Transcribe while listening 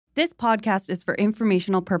This podcast is for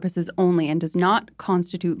informational purposes only and does not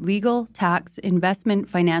constitute legal, tax, investment,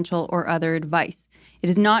 financial, or other advice. It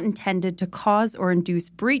is not intended to cause or induce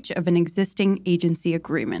breach of an existing agency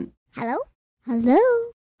agreement. Hello? Hello?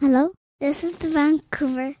 Hello? This is the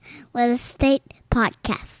Vancouver Real Estate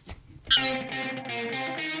Podcast.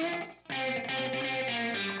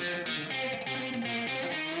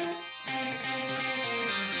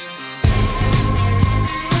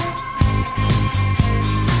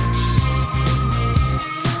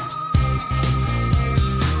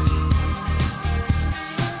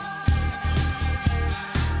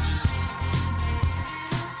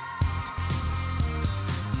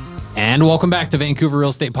 And welcome back to Vancouver Real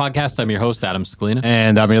Estate Podcast. I'm your host, Adam Scalina.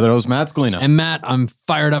 And I'm your other host, Matt Scalina. And Matt, I'm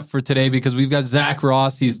fired up for today because we've got Zach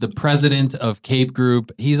Ross. He's the president of Cape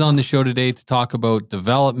Group. He's on the show today to talk about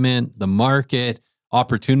development, the market,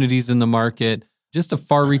 opportunities in the market, just a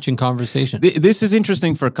far-reaching conversation. This is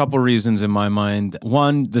interesting for a couple of reasons in my mind.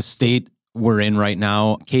 One, the state we're in right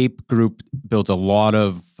now. Cape Group built a lot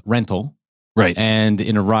of rental. Right. And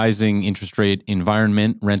in a rising interest rate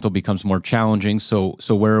environment, rental becomes more challenging. So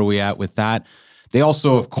where are we at with that? They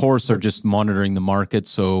also, of course, are just monitoring the market.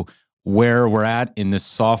 So where we're at in this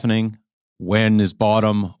softening, when is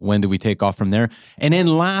bottom, when do we take off from there? And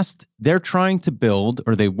then last, they're trying to build,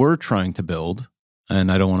 or they were trying to build,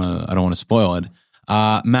 and I don't want to spoil it,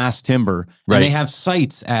 mass timber. Right. And they have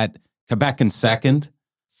sites at Quebec and Second,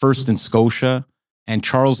 First and Scotia, and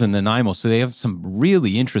Charles and Nanaimo. So they have some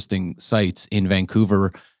really interesting sites in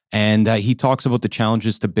Vancouver. And he talks about the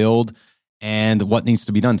challenges to build and what needs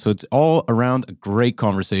to be done. So it's all around a great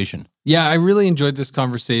conversation. Yeah, I really enjoyed this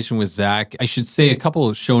conversation with Zach. I should say a couple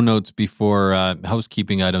of show notes before,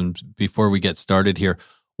 housekeeping items before we get started here.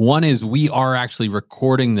 One is we are actually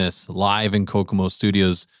recording this live in Kokomo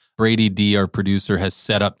Studios. Brady D, our producer, has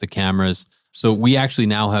set up the cameras. So we actually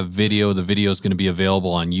now have video. The video is going to be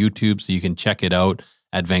available on YouTube, so you can check it out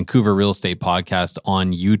at Vancouver Real Estate Podcast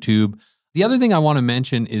on YouTube. The other thing I want to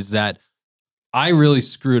mention is that I really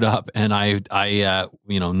screwed up, and I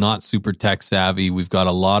not super tech savvy. We've got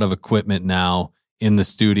a lot of equipment now in the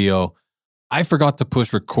studio. I forgot to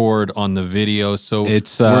push record on the video, so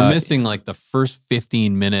we're missing like the first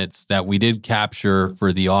 15 minutes that we did capture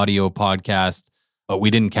for the audio podcast, but we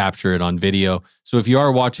didn't capture it on video. So if you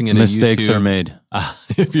are watching it mistakes on YouTube, are made.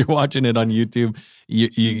 If you're watching it on YouTube,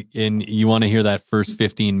 you want to hear that first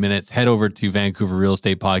 15 minutes, head over to Vancouver Real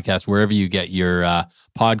Estate Podcast, wherever you get your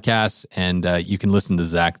podcasts, and you can listen to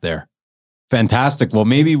Zach there. Fantastic. Well,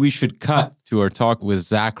 maybe we should cut to our talk with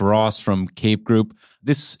Zach Ross from Cape Group.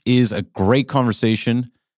 This is a great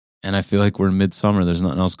conversation, and I feel like we're in midsummer. There's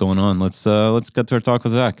nothing else going on. Let's get to our talk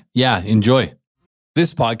with Zach. Yeah, enjoy.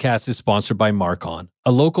 This podcast is sponsored by Marcon,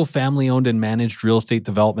 a local family-owned and managed real estate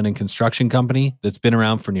development and construction company that's been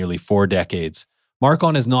around for nearly 4 decades.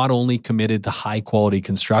 Marcon is not only committed to high-quality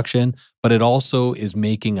construction, but it also is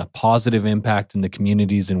making a positive impact in the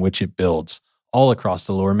communities in which it builds, all across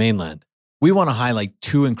the Lower Mainland. We want to highlight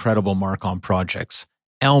 2 incredible Marcon projects.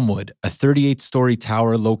 Elmwood, a 38-story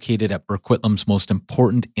tower located at Burquitlam's most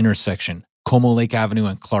important intersection, Como Lake Avenue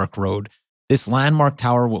and Clark Road. This landmark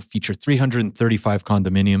tower will feature 335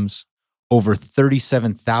 condominiums, over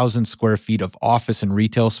 37,000 square feet of office and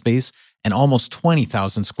retail space, and almost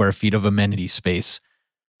 20,000 square feet of amenity space.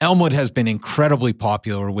 Elmwood has been incredibly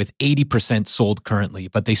popular with 80% sold currently,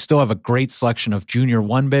 but they still have a great selection of junior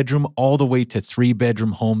 1-bedroom all the way to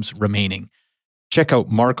 3-bedroom homes remaining. Check out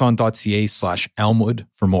marcon.ca/Elmwood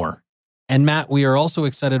for more. And Matt, we are also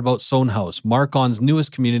excited about Sohn House, Marcon's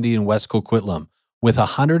newest community in West Coquitlam. With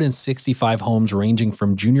 165 homes ranging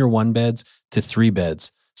from junior 1-beds to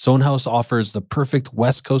 3-beds, Sohn House offers the perfect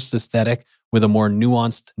West Coast aesthetic with a more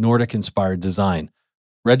nuanced Nordic-inspired design.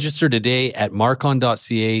 Register today at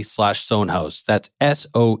marcon.ca/Sohnhaus. That's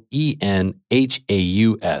SOENHAUS.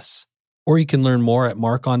 Or you can learn more at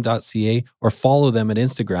marcon.ca or follow them at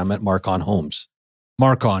Instagram at Marcon Homes.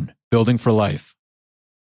 Marcon, building for life.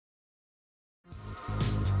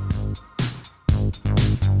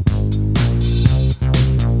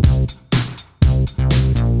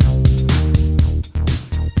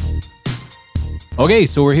 Okay,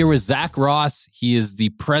 so we're here with Zach Ross. He is the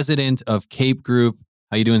president of Cape Group.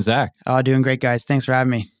 How you doing, Zach? Oh, doing great, guys. Thanks for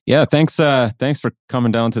having me. Yeah, thanks for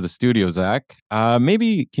coming down to the studio, Zach.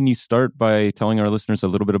 Maybe can you start by telling our listeners a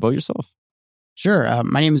little bit about yourself? Sure.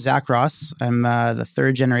 My name is Zach Ross. I'm the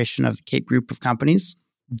 3rd generation of the Cape Group of companies.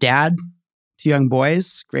 Dad, 2 young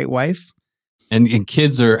boys, great wife. And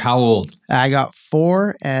kids are how old? I got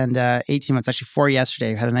 4 and 18 months. Actually, 4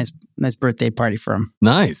 yesterday. Had a nice birthday party for them.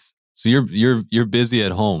 Nice. So you're busy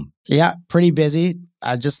at home. Yeah, pretty busy.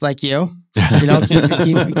 just like you,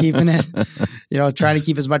 keeping it, trying to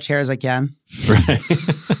keep as much hair as I can. Right.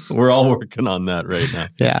 We're all working on that right now.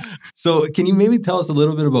 Yeah. So can you maybe tell us a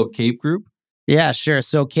little bit about Cape Group? Yeah, sure.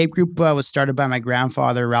 So Cape Group was started by my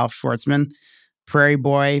grandfather, Ralph Schwartzman, prairie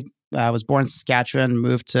boy. Was born in Saskatchewan,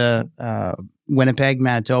 moved to Winnipeg,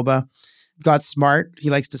 Manitoba. Got smart. He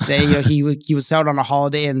likes to say, he was out on a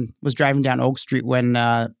holiday and was driving down Oak Street when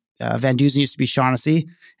Van Dusen used to be Shaughnessy,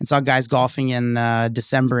 and saw guys golfing in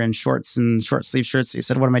December in shorts and short sleeve shirts. He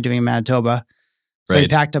said, "What am I doing in Manitoba?" So he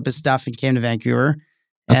packed up his stuff and came to Vancouver.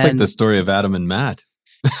 That's like the story of Adam and Matt.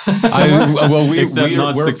 We're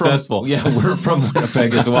successful. We're from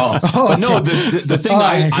Winnipeg as well. But no, the thing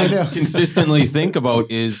I consistently think about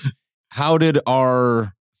is, how did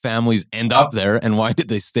our families end up there, and why did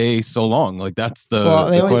they stay so long? Like, that's the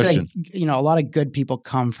they always question. say, a lot of good people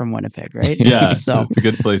come from Winnipeg, right? Yeah, so it's a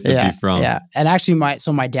good place to be from. Yeah, and actually,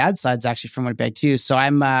 my dad's side's actually from Winnipeg too. So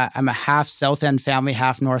I'm a half South End family,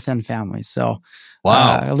 half North End family. So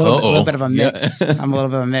wow, a little bit of a mix. Yeah. I'm a little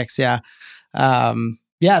bit of a mix. Yeah.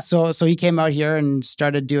 So he came out here and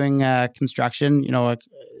started doing construction. What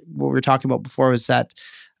we were talking about before was that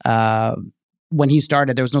when he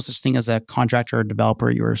started, there was no such thing as a contractor or developer.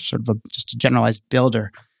 You were sort of just a generalized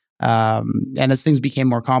builder. And as things became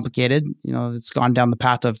more complicated, it's gone down the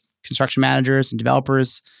path of construction managers and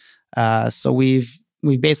developers. So we've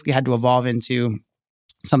basically had to evolve into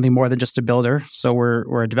something more than just a builder. So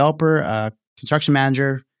we're a developer, a construction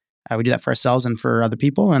manager. We do that for ourselves and for other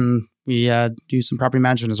people, and we do some property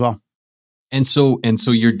management as well. And so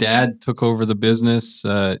your dad took over the business,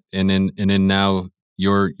 and then now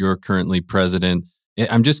you're currently president.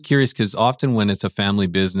 I'm just curious because often when it's a family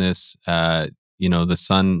business, the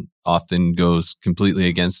son often goes completely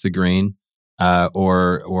against the grain,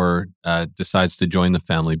 or decides to join the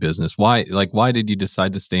family business. Why did you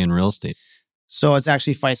decide to stay in real estate? So it's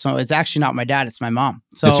actually funny. So it's actually not my dad; it's my mom.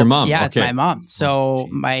 So it's your mom. Yeah, okay. It's my mom. So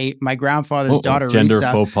my grandfather's daughter, gender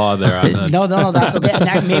Risa, faux pas there. No, that's okay.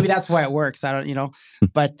 And maybe that's why it works. I don't,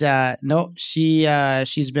 But no,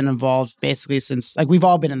 she's been involved basically since, like, we've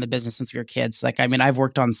all been in the business since we were kids. Like, I mean, I've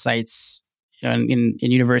worked on sites. In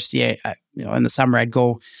university, in the summer I'd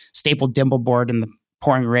go staple dimple board in the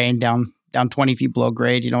pouring rain down 20 feet below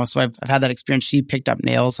grade. So I've had that experience. She picked up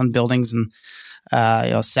nails on buildings and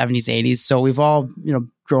 70s, 80s. So we've all,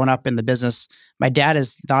 grown up in the business. My dad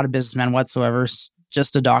is not a businessman whatsoever,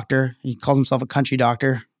 just a doctor. He calls himself a country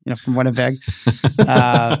doctor, from Winnipeg.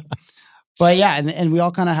 But yeah, and we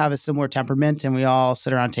all kind of have a similar temperament, and we all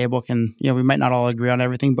sit around a table, we might not all agree on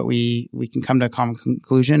everything, but we can come to a common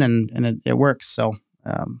conclusion, and it works. So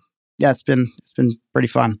it's been pretty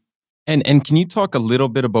fun. And can you talk a little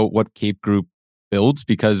bit about what Cape Group builds?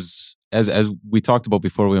 Because as we talked about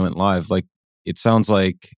before we went live, like, it sounds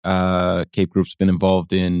like Cape Group's been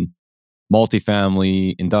involved in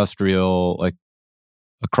multifamily, industrial, like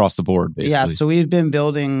across the board, basically. Yeah, so we've been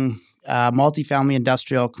building multifamily,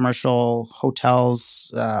 industrial, commercial,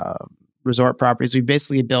 hotels, resort properties. We've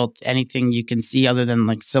basically built anything you can see other than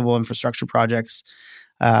like civil infrastructure projects.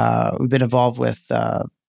 We've been involved with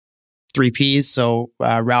 3Ps. So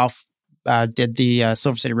Ralph did the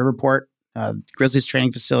Silver City Riverport, Grizzlies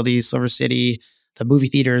training facility, Silver City, the movie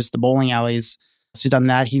theaters, the bowling alleys. So he's done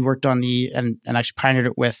that. He worked on and actually pioneered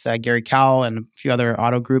it with Gary Cowell and a few other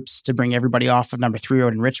auto groups to bring everybody off of number 3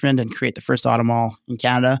 Road in Richmond and create the first auto mall in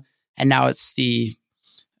Canada. And now it's the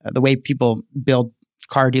way people build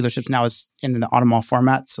car dealerships now is in the auto mall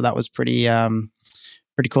format. So that was pretty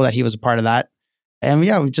cool that he was a part of that. And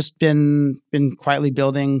yeah, we've just been quietly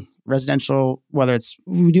building residential,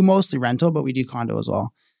 we do mostly rental, but we do condo as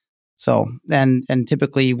well. So, and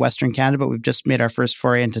typically Western Canada, but we've just made our first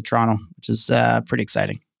foray into Toronto, which is pretty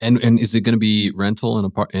exciting. And is it going to be rental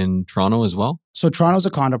in Toronto as well? So Toronto's a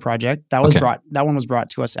condo project. That one was brought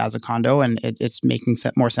to us as a condo, and it's making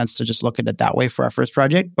more sense to just look at it that way for our first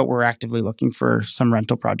project. But we're actively looking for some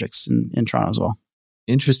rental projects in Toronto as well.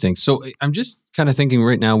 Interesting. So I'm just kind of thinking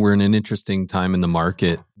right now we're in an interesting time in the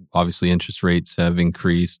market. Obviously, interest rates have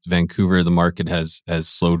increased. Vancouver, the market has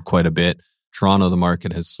slowed quite a bit. Toronto, the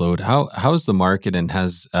market has slowed. How is the market, and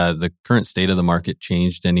has the current state of the market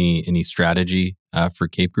changed any strategy for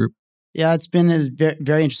Cape Group? Yeah, it's been a very,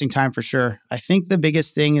 very interesting time for sure. I think the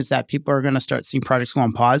biggest thing is that people are going to start seeing projects go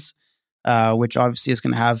on pause, which obviously is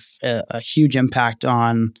going to have a huge impact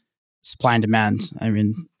on supply and demand. I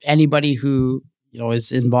mean, anybody who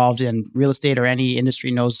is involved in real estate or any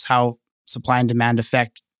industry knows how supply and demand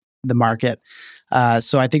affect the market.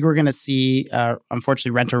 So I think we're going to see,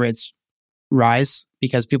 unfortunately, rental rates rise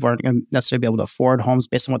because people aren't going to necessarily be able to afford homes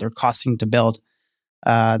based on what they're costing to build.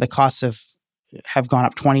 The cost of have gone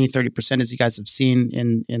up 20, 30%, as you guys have seen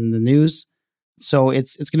in the news. So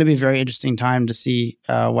it's going to be a very interesting time to see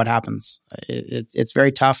what happens. It's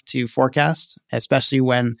very tough to forecast, especially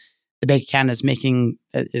when the Bank of Canada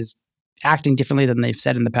is acting differently than they've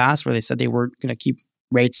said in the past, where they said they were going to keep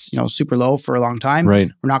rates, super low for a long time. Right.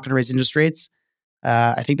 We're not going to raise interest rates.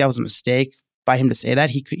 I think that was a mistake by him to say that.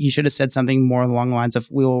 He should have said something more along the lines of,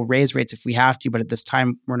 we will raise rates if we have to, but at this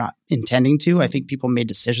time we're not intending to. I think people made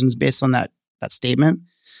decisions based on that statement.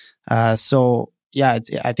 So yeah,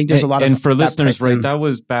 I think there's a lot of... And for listeners, right, that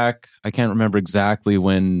was back, I can't remember exactly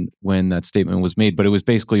when that statement was made, but it was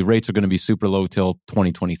basically rates are going to be super low till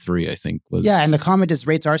 2023, I think was... Yeah, and the comment is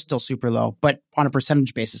rates are still super low, but on a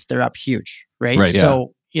percentage basis, they're up huge, right? Right,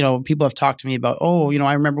 so, people have talked to me about,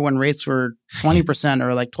 I remember when rates were 20%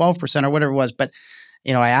 or like 12% or whatever it was, but,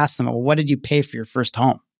 I asked them, well, what did you pay for your first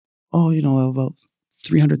home? Oh, about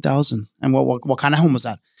 $300,000. And what kind of home was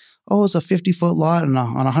that? Oh, it's a 50-foot lot on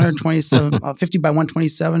 127, 50 by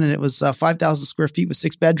 127, and it was 5,000 square feet with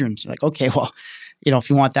 6 bedrooms. You're like, okay, well, if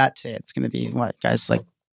you want that today, it's going to be what, guys, like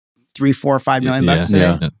 $3, $4, $5 million bucks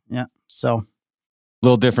today. Yeah. So a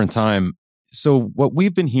little different time. So what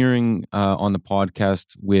we've been hearing on the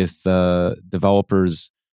podcast with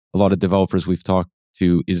developers, a lot of developers we've talked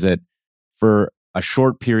to, is that for a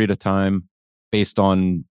short period of time, based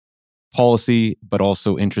on policy, but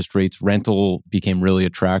also interest rates, rental became really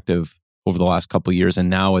attractive over the last couple of years, and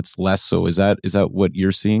now it's less so. Is that what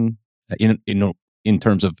you're seeing in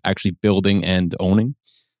terms of actually building and owning?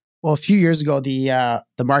 Well, a few years ago, the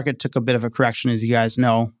market took a bit of a correction, as you guys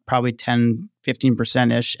know, probably 10,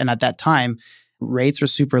 15%-ish. And at that time, rates were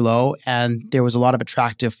super low, and there was a lot of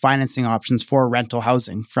attractive financing options for rental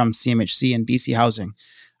housing from CMHC and BC Housing.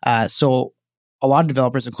 So a lot of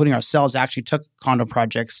developers, including ourselves, actually took condo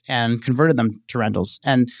projects and converted them to rentals.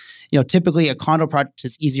 And, typically a condo project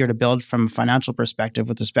is easier to build from a financial perspective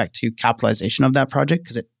with respect to capitalization of that project,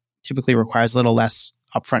 because it typically requires a little less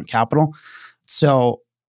upfront capital. So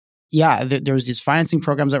yeah, there was these financing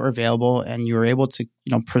programs that were available, and you were able to,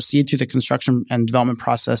 proceed through the construction and development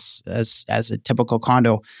process as a typical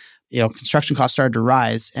condo. Construction costs started to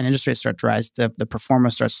rise and interest rates start to rise. The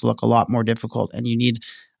performance starts to look a lot more difficult, and you need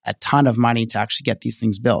a ton of money to actually get these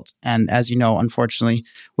things built. And as you know, unfortunately,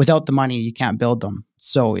 without the money, you can't build them.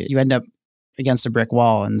 So you end up against a brick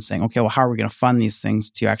wall and saying, okay, well, how are we going to fund these things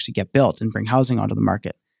to actually get built and bring housing onto the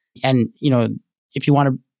market? And, if you want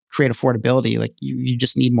to create affordability, like you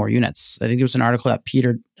just need more units. I think there was an article that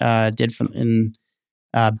Peter did in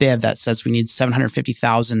BIV that says we need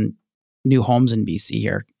 750,000 new homes in BC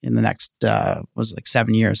here in the next, 7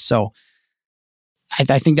 years. So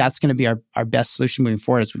I think that's going to be our best solution moving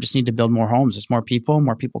forward, is we just need to build more homes. There's more people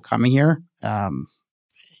coming here. The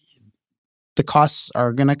costs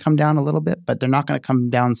are going to come down a little bit, but they're not going to come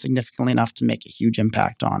down significantly enough to make a huge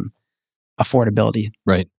impact on affordability.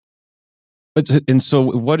 Right. And so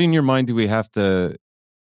what in your mind do we have to,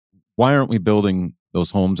 why aren't we building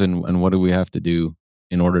those homes, and what do we have to do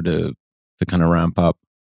in order to kind of ramp up?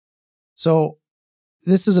 So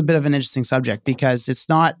this is a bit of an interesting subject, because it's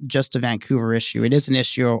not just a Vancouver issue. It is an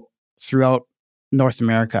issue throughout North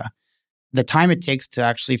America. The time it takes to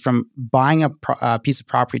actually, from buying a piece of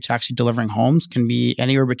property to actually delivering homes, can be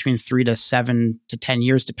anywhere between 3 to 7 to 10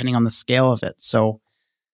 years, depending on the scale of it. So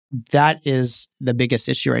that is the biggest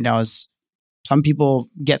issue right now, is some people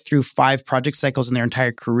get through 5 project cycles in their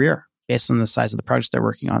entire career based on the size of the projects they're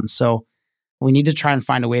working on. So we need to try and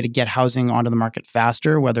find a way to get housing onto the market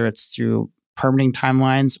faster, whether it's through permitting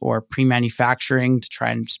timelines or pre-manufacturing to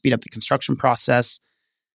try and speed up the construction process.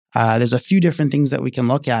 There's a few different things that we can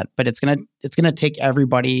look at, but it's gonna take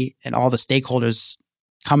everybody and all the stakeholders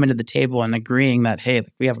coming to the table and agreeing that, hey,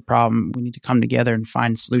 we have a problem. We need to come together and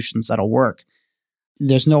find solutions that'll work.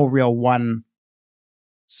 There's no real one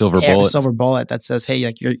silver bullet that says, hey,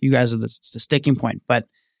 like you guys are the sticking point, but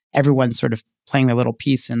everyone's sort of playing their little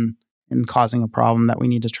piece in causing a problem that we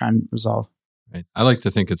need to try and resolve. Right. I like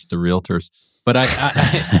to think it's the realtors, but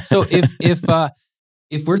so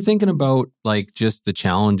if we're thinking about like just the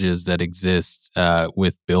challenges that exist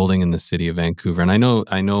with building in the city of Vancouver, and I know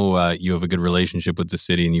you have a good relationship with the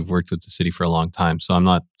city and you've worked with the city for a long time, so I'm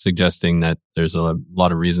not suggesting that there's a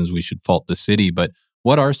lot of reasons we should fault the city, but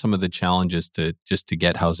what are some of the challenges to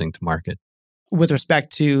get housing to market? With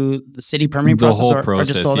respect to the city permitting the process, whole process,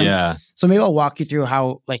 or just building? Yeah. So maybe I'll walk you through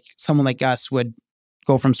how like someone like us would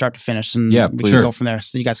go from start to finish, and we can go from there.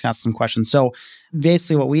 So you guys can ask some questions. So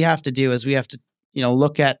basically what we have to do is we have to,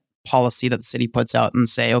 look at policy that the city puts out and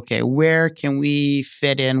say, okay, where can we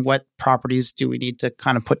fit in? What properties do we need to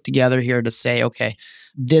kind of put together here to say, okay,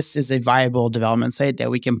 this is a viable development site that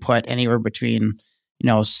we can put anywhere between,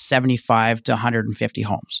 75 to 150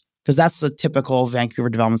 homes, because that's the typical Vancouver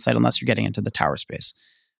development site, unless you're getting into the tower space,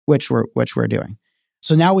 which we're doing.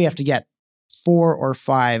 So now we have to get 4 or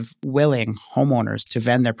 5 willing homeowners to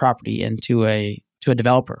vend their property into a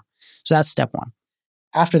developer. So that's step one.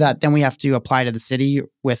 After that, then we have to apply to the city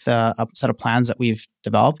with a set of plans that we've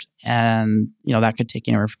developed. And, that could take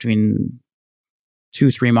anywhere between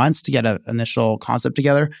 2-3 months to get an initial concept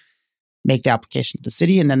together, make the application to the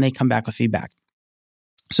city, and then they come back with feedback.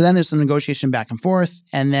 So then there's some negotiation back and forth.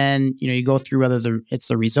 And then, you go through whether it's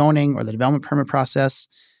the rezoning or the development permit process.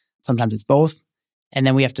 Sometimes it's both. And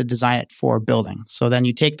then we have to design it for building. So then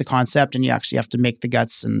you take the concept and you actually have to make the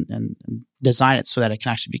guts and design it so that it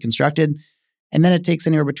can actually be constructed. And then it takes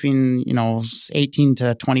anywhere between, 18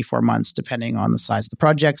 to 24 months, depending on the size of the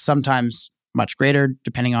project, sometimes much greater,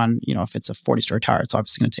 depending on, if it's a 40-story tower, it's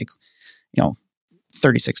obviously going to take,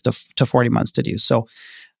 36 to 40 months to do. So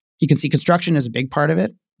you can see construction is a big part of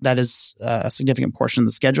it. That is a significant portion of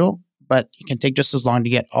the schedule, but it can take just as long to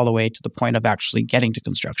get all the way to the point of actually getting to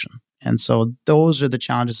construction. And so those are the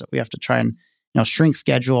challenges that we have to try and, shrink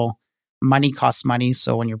schedule. Money costs money.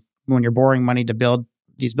 So when you're borrowing money to build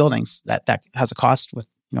these buildings, that has a cost with,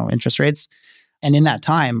 interest rates. And in that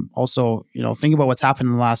time, also, think about what's happened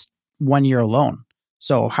in the last 1 year alone.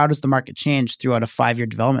 So how does the market change throughout a 5-year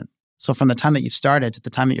development? So from the time that you've started to the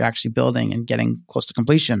time that you're actually building and getting close to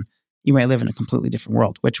completion, you might live in a completely different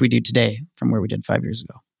world, which we do today from where we did 5 years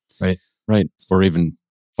ago. Right. Or even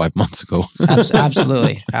 5 months ago.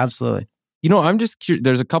 Absolutely. I'm just curious.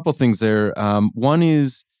 There's a couple things there. One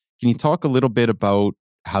is, can you talk a little bit about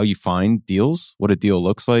how you find deals, what a deal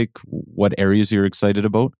looks like, what areas you're excited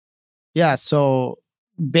about? Yeah. So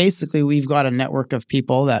basically, we've got a network of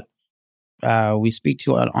people that we speak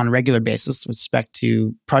to on a regular basis with respect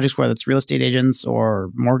to projects, whether it's real estate agents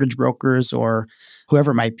or mortgage brokers or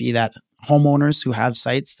whoever it might be, that homeowners who have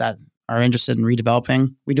sites that are interested in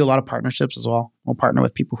redeveloping. We do a lot of partnerships as well. We'll partner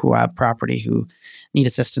with people who have property who need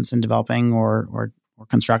assistance in developing or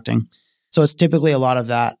constructing. So it's typically a lot of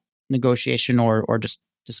that negotiation or just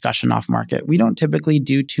discussion off market. We don't typically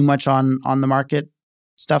do too much on the market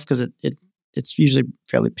stuff because it's usually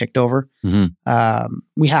fairly picked over. Mm-hmm.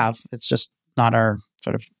 It's just not our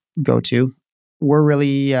sort of go-to. We're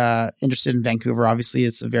really interested in Vancouver. Obviously,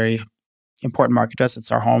 it's a very important market to us.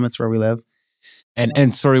 It's our home. It's where we live.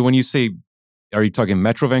 And sorry, when you say, are you talking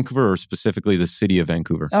Metro Vancouver or specifically the city of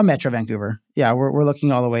Vancouver? Metro Vancouver. Yeah, we're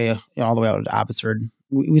looking all the way out to Abbotsford.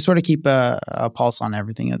 We sort of keep a pulse on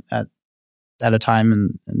everything at a time,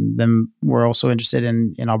 and then we're also interested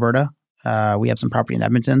in Alberta. We have some property in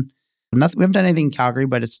Edmonton. We haven't done anything in Calgary,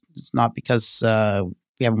 but it's not because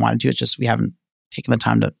we haven't wanted to. It's just we haven't taken the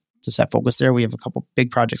time to set focus there. We have a couple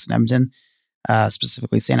big projects in Edmonton,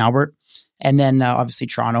 specifically St. Albert, and then obviously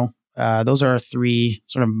Toronto. Those are our 3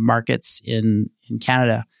 sort of markets in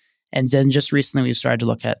Canada. And then just recently we've started to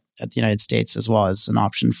look at the United States as well as an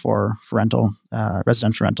option for rental,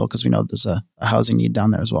 residential rental, because we know there's a housing need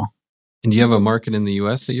down there as well. And do you have a market in the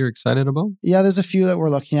US that you're excited about? Yeah, there's a few that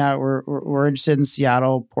we're looking at. We're interested in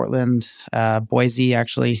Seattle, Portland, Boise,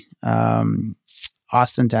 actually,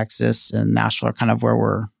 Austin, Texas, and Nashville are kind of where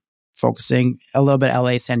we're focusing. A little bit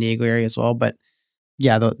LA, San Diego area as well, but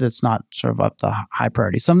yeah, that's not sort of up the high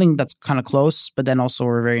priority. Something that's kind of close, but then also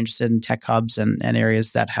we're very interested in tech hubs and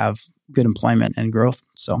areas that have good employment and growth.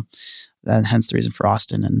 So that hence the reason for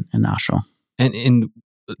Austin and Nashville. And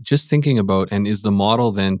just thinking about, and is the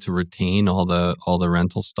model then to retain all the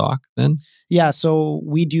rental stock then? Yeah, so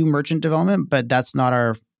we do merchant development, but that's not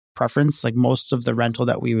our preference. Like most of the rental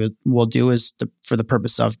that will do is for the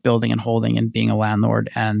purpose of building and holding and being a landlord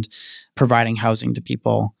and providing housing to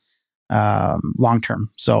people long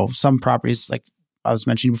term. So some properties, like I was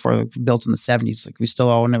mentioning before, built in the 70s, like we still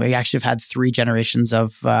own. We actually have had 3 generations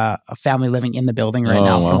of a family living in the building right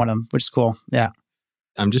now. Wow. One of them, which is cool. Yeah.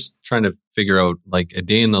 I'm just trying to figure out like a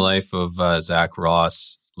day in the life of Zach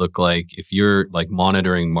Ross look like if you're like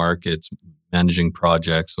monitoring markets, managing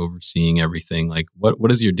projects, overseeing everything. Like what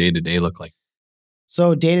does your day-to-day look like?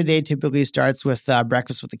 So day-to-day typically starts with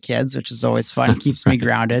breakfast with the kids, which is always fun. It keeps me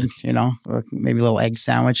grounded, maybe a little egg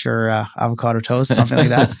sandwich or avocado toast, something like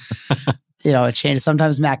that. It changes.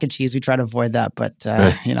 Sometimes mac and cheese, we try to avoid that. But,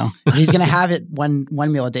 if he's going to have it one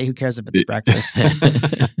meal a day, who cares if it's breakfast?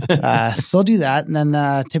 So I'll do that. And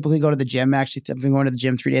then typically go to the gym. Actually, I've been going to the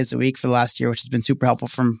gym 3 days a week for the last year, which has been super helpful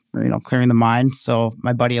from, clearing the mind. So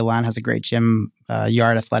my buddy Alan has a great gym,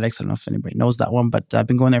 Yard Athletics. I don't know if anybody knows that one, but I've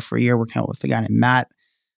been going there for a year, working out with a guy named Matt.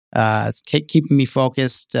 It's keeping me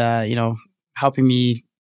focused, helping me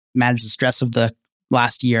manage the stress of the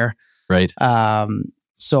last year. Right.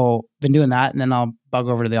 So been doing that, and then I'll bug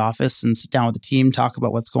over to the office and sit down with the team, talk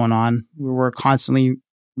about what's going on. We're constantly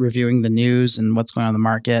reviewing the news and what's going on in the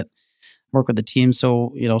market, work with the team.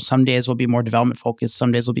 So, some days will be more development focused.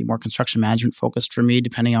 Some days will be more construction management focused for me,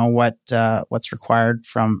 depending on what's required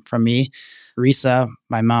from me. Risa,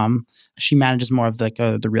 my mom, she manages more of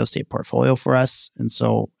the real estate portfolio for us. And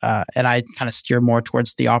so, and I kind of steer more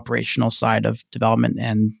towards the operational side of development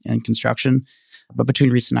and construction. But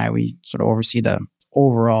between Risa and I, we sort of oversee the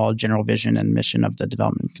overall general vision and mission of the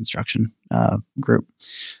development and construction group.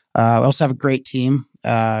 We also have a great team.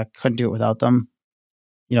 Couldn't do it without them.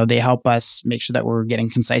 They help us make sure that we're getting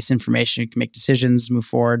concise information, can make decisions, move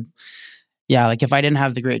forward. Yeah, like if I didn't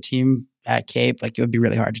have the great team at Cape, like it would be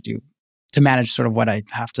really hard to manage sort of what I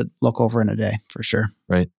have to look over in a day, for sure.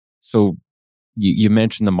 Right. So you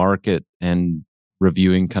mentioned the market and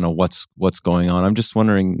reviewing kind of what's going on. I'm just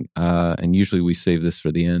wondering, and usually we save this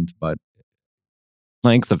for the end, but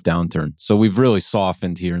length of downturn. So we've really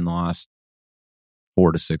softened here in the last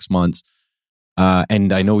 4 to 6 months.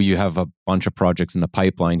 And I know you have a bunch of projects in the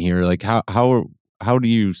pipeline here. Like how do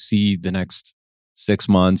you see the next 6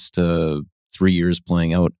 months to 3 years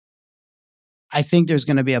playing out? I think there's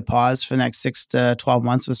going to be a pause for the next 6 to 12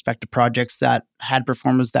 months with respect to projects that had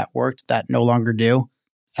performance that worked that no longer do.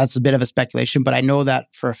 That's a bit of a speculation, but I know that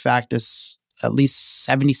for a fact there's at least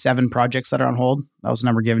 77 projects that are on hold. That was a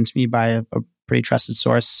number given to me by a pretty trusted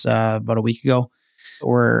source about a week ago.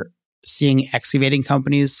 We're seeing excavating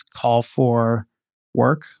companies call for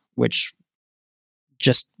work, which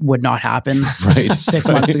just would not happen right. 6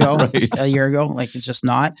 months ago, right. a year ago. Like it's just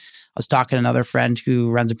not. I was talking to another friend who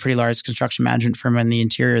runs a pretty large construction management firm in the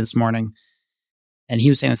interior this morning. And he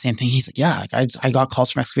was saying the same thing. He's like, yeah, I got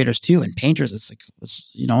calls from excavators too and painters. It's like,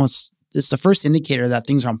 it's the first indicator that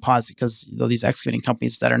things are on pause because these excavating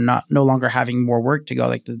companies that are no longer having more work to go,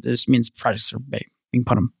 like this means projects are being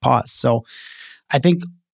put on pause. So I think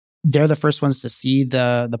they're the first ones to see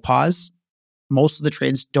the pause. Most of the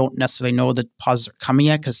trades don't necessarily know that pauses are coming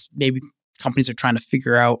yet because maybe companies are trying to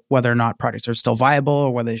figure out whether or not projects are still viable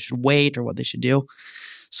or whether they should wait or what they should do.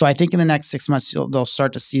 So I think in the next 6 months, they'll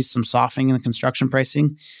start to see some softening in the construction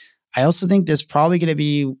pricing. I also think there's probably going to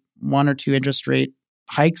be 1 or 2 interest rate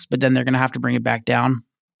hikes, but then they're going to have to bring it back down.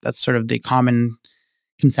 That's sort of the common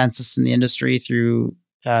consensus in the industry through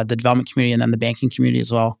the development community and then the banking community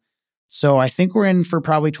as well. So I think we're in for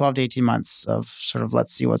probably 12 to 18 months of sort of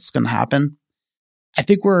let's see what's going to happen. I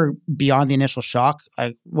think we're beyond the initial shock.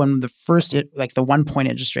 Like when the first, the 1 point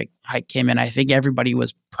interest rate hike came in, I think everybody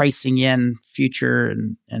was pricing in future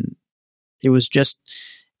and it was just,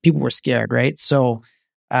 people were scared, right? So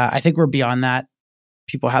I think we're beyond that.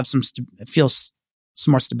 People have feel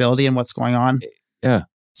some more stability in what's going on. Yeah.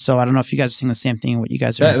 So I don't know if you guys are seeing the same thing, what you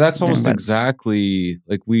guys are That's almost exactly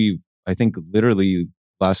like I think literally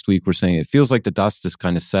last week we're saying it feels like the dust is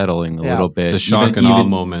kind of settling a little bit. The shock and awe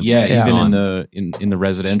moment. Yeah, even in the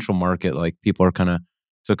residential market, like people are kind of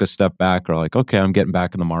took a step back or like, okay, I'm getting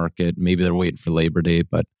back in the market. Maybe they're waiting for Labor Day,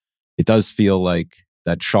 but it does feel like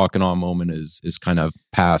that shock and awe moment is kind of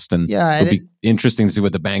past. And it'll be interesting to see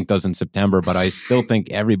what the bank does in September. But I still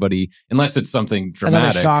think everybody, unless it's something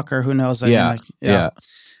dramatic, another shocker, who knows? Yeah.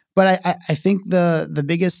 But I think the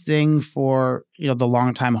biggest thing for the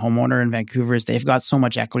longtime homeowner in Vancouver is they've got so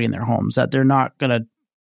much equity in their homes that they're not gonna,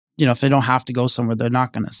 if they don't have to go somewhere, they're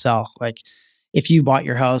not gonna sell. Like if you bought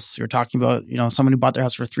your house, you're talking about someone who bought their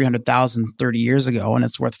house for $300,000 30 years ago and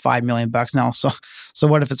it's worth $5 million now. So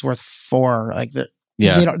what if it's worth $4 million? Like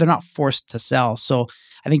they're not forced to sell. So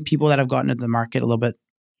I think people that have gotten into the market a little bit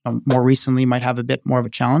more recently might have a bit more of a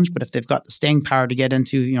challenge. But if they've got the staying power to get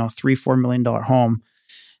into $3-4 million home,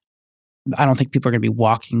 I don't think people are going to be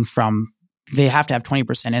walking from. They have to have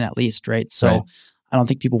 20% in at least, right? So right. I don't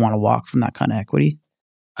think people want to walk from that kind of equity.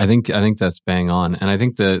 I think that's bang on. And I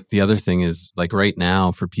think the other thing is like right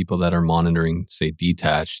now for people that are monitoring, say,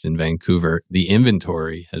 detached in Vancouver, the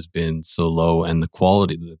inventory has been so low and the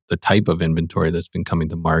quality, the type of inventory that's been coming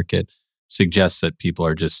to market suggests that people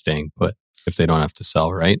are just staying put if they don't have to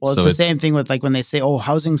sell, right? Well, it's the same thing with like when they say, oh,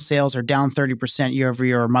 housing sales are down 30% year over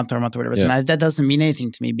year or month or whatever. Yeah. And that doesn't mean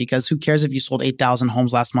anything to me because who cares if you sold 8,000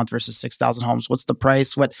 homes last month versus 6,000 homes? What's the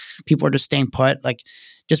price? What people are just staying put. Like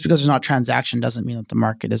just because there's not transaction doesn't mean that the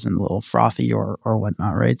market isn't a little frothy or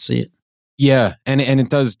whatnot, right? So yeah. And it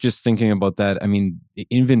does, just thinking about that. I mean, the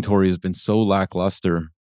inventory has been so lackluster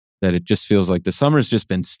that it just feels like the summer's just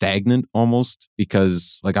been stagnant almost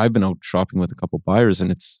because like I've been out shopping with a couple buyers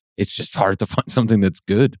and it's just hard to find something that's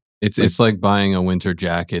good. It's like buying a winter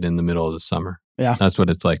jacket in the middle of the summer. Yeah. That's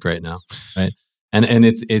what it's like right now. Right. And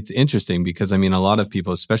it's interesting because I mean, a lot of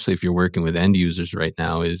people, especially if you're working with end users right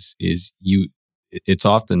now, is it's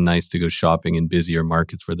often nice to go shopping in busier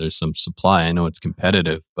markets where there's some supply. I know it's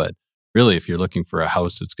competitive, but really, if you're looking for a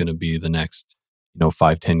house that's going to be the next,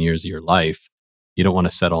 5-10 years of your life, you don't want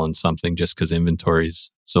to settle on something just because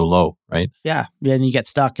inventory's so low, right? Yeah. And you get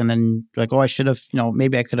stuck and then you're like, oh, I should have,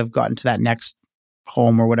 maybe I could have gotten to that next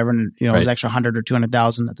home or whatever. And, it was extra 100 or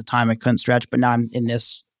 200,000 at the time. I couldn't stretch, but now I'm in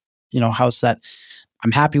this, house that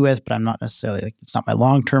I'm happy with, but I'm not necessarily it's not my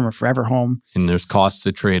long-term or forever home. And there's costs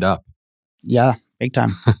to trade up. Yeah. Big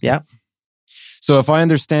time. Yeah. So if I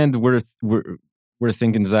understand, we're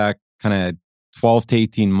thinking, Zach, kind of 12 to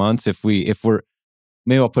 18 months. If we're,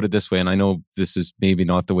 maybe I'll put it this way, and I know this is maybe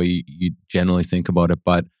not the way you generally think about it,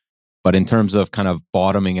 but in terms of kind of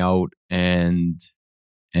bottoming out and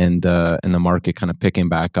the market kind of picking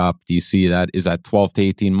back up, do you see that? Is that 12 to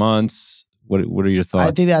 18 months? What are your thoughts?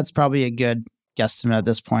 I think that's probably a good guesstimate at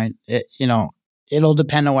this point. It'll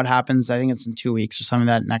depend on what happens. I think it's in 2 weeks or something,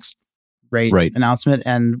 that next rate announcement.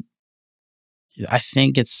 And I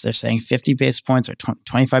think they're saying 50 basis points or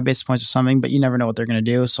 25 basis points or something, but you never know what they're going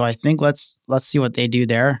to do. So I think let's see what they do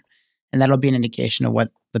there. And that'll be an indication of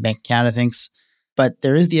what the Bank of Canada thinks. But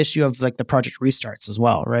there is the issue of the project restarts as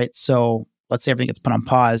well, right? So let's say everything gets put on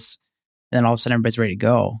pause and then all of a sudden everybody's ready to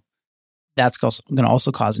go. That's going to also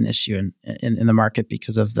cause an issue in the market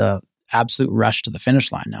because of the absolute rush to the finish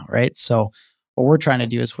line now, right? So what we're trying to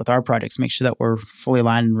do is with our projects, make sure that we're fully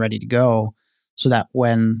aligned and ready to go so that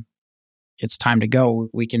when it's time to go,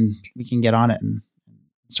 we can get on it and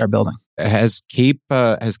start building. Has Cape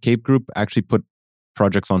Group actually put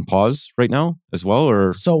projects on pause right now as well,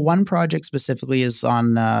 or? So one project specifically is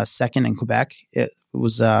on 2nd in Quebec. It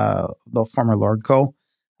was the former Lordco.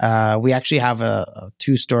 We actually have a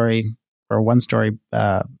 2-story or 1-story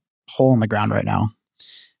hole in the ground right now.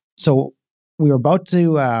 So we were about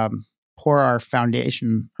to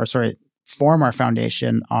form our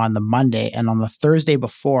foundation on the Monday, and on the Thursday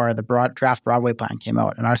before, the draft Broadway plan came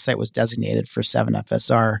out, and our site was designated for 7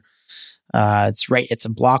 FSR. It's a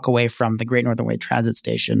block away from the Great Northern Way Transit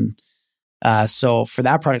Station. So for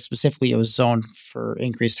that project specifically, it was zoned for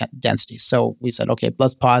increased density. So we said, okay,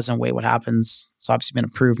 let's pause and wait what happens. It's obviously been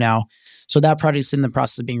approved now. So that project's in the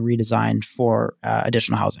process of being redesigned for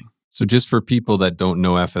additional housing. So just for people that don't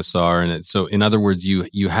know FSR, so in other words,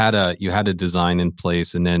 you had a design in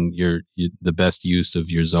place, and then the best use of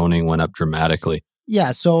your zoning went up dramatically.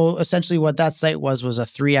 Yeah. So essentially, what that site was a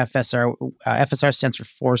 3 FSR. FSR stands for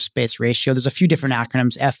floor space ratio. There's a few different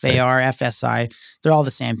acronyms: FAR, FSI. They're all the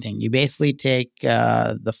same thing. You basically take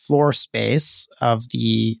the floor space of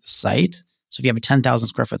the site. So if you have a 10,000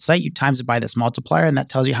 square foot site, you times it by this multiplier, and that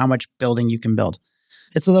tells you how much building you can build.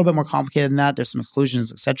 It's a little bit more complicated than that. There's some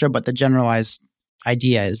exclusions, etc. But the generalized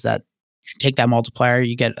idea is that you take that multiplier,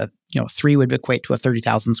 you get 3 would equate to a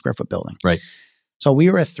 30,000 square foot building. Right. So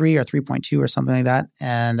we were at 3 or 3.2 or something like that.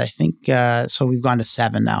 And I think, so we've gone to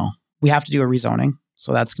 7 now. We have to do a rezoning.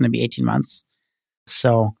 So that's going to be 18 months.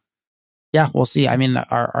 So yeah, we'll see. I mean,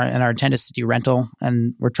 our intent is to do rental,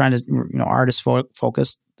 and we're trying to, artist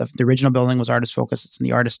focused. The original building was artist focused. It's in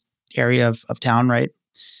the artist area of town, right?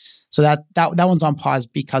 So that one's on pause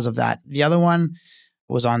because of that. The other one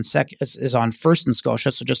was on is on 1st and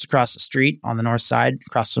Scotia, so just across the street on the north side,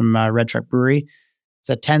 across from Red Truck Brewery. It's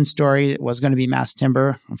a 10-story. It was going to be mass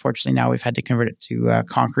timber. Unfortunately, now we've had to convert it to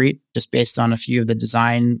concrete, just based on a few of the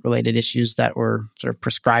design-related issues that were sort of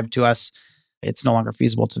prescribed to us. It's no longer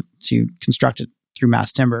feasible to construct it through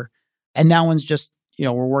mass timber. And that one's just,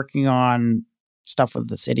 we're working on stuff with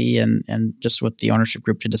the city and just with the ownership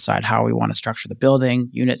group to decide how we want to structure the building,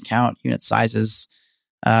 unit count, unit sizes,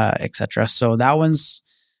 etc. So that one's,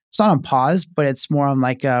 it's not on pause, but it's more on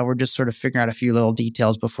we're just sort of figuring out a few little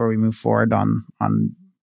details before we move forward on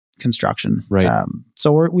construction. Right.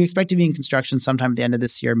 So we expect to be in construction sometime at the end of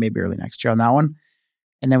this year, maybe early next year on that one.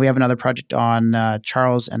 And then we have another project on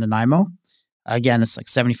Charles and Nanaimo. Again, it's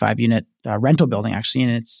 75 unit rental building actually,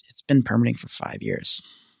 and it's been permitting for 5 years.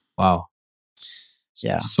 Wow.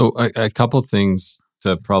 Yeah. So a couple things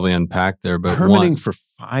to probably unpack there, but permitting for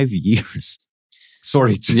 5 years.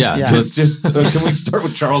 Sorry. Just can we start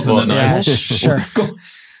with Charles and Nanaimo? Yeah, sure. Let's go.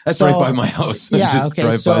 That's right by my house. Yeah. I just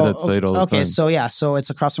drive by that site all the time. So it's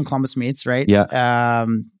across from Columbus Meats, right? Yeah.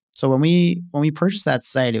 So when we purchased that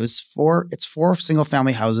site, it's 4 single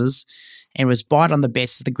family houses, and it was bought on the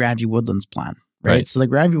basis of the Grandview Woodlands plan, right? So the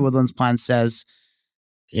Grandview Woodlands plan says,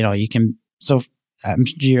 you can. So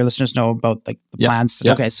do your listeners know about the plans?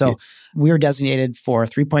 Yeah. Okay, so we were designated for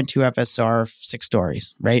 3.2 FSR, 6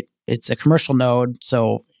 stories, right? It's a commercial node,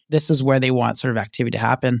 so this is where they want sort of activity to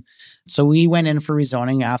happen. So we went in for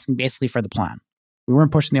rezoning, asking basically for the plan. We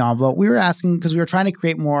weren't pushing the envelope. We were asking because we were trying to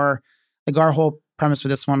create more, our whole premise for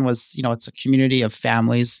this one was, it's a community of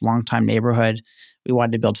families, longtime neighborhood. We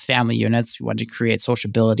wanted to build family units. We wanted to create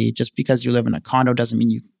sociability. Just because you live in a condo doesn't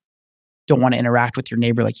mean you don't want to interact with your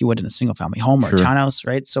neighbor like you would in a single family home or a townhouse,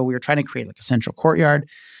 right? So we were trying to create like a central courtyard.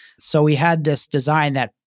 So we had this design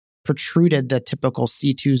that protruded the typical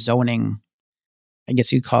C2 zoning, I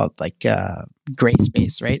guess you'd call it like gray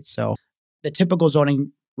space, right? So the typical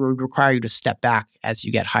zoning would require you to step back as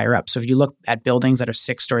you get higher up. So if you look at buildings that are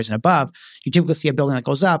 6 stories and above, you typically see a building that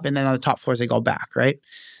goes up and then on the top floors, they go back, right?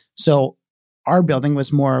 So our building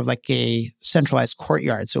was more of like a centralized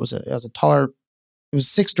courtyard. So it was a taller, it was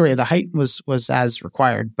 6-story. The height was as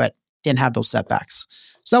required, but didn't have those setbacks.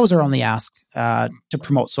 So that was our only ask to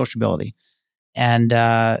promote sociability. And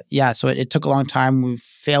so it took a long time. We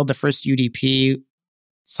failed the first UDP.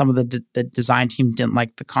 Some of the design team didn't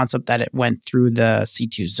like the concept that it went through the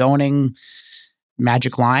C2 zoning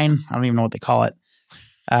magic line. I don't even know what they call it.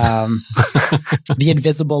 The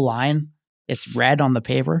invisible line. It's red on the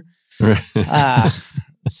paper.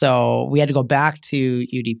 So we had to go back to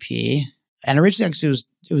UDP. And originally, actually,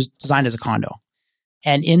 it was designed as a condo.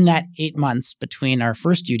 And in that 8 months between our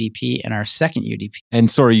first UDP and our second UDP. And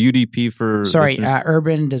sorry, UDP for...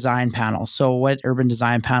 Urban Design Panel. So what Urban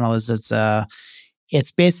Design Panel is,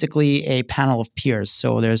 it's basically a panel of peers.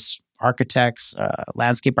 So there's architects,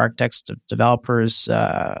 landscape architects, developers,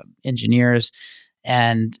 engineers,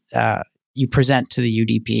 and you present to the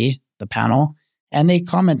UDP, the panel, and they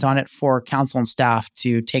comment on it for council and staff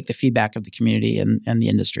to take the feedback of the community and the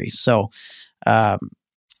industry. So, and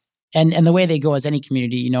the way they go as any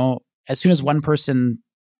community, as soon as one person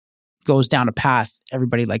goes down a path,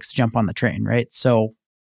 everybody likes to jump on the train, right? So,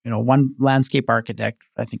 one landscape architect,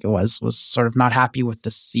 I think it was sort of not happy with the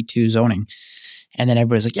C2 zoning. And then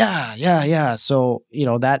everybody's like, yeah. So,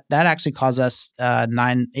 that actually caused us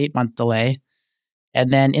 8 month delay.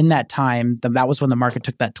 And then in that time, that was when the market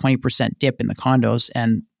took that 20% dip in the condos.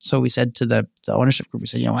 And so we said to the ownership group, we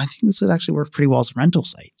said, I think this would actually work pretty well as a rental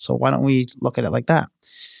site. So why don't we look at it like that?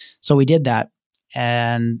 So we did that.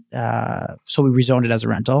 And so we rezoned it as a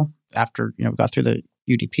rental after, we got through the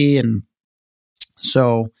UDP. And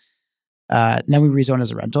so then we rezoned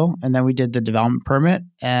as a rental. And then we did the development permit.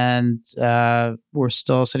 And we're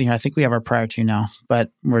still sitting here. I think we have our prior to now,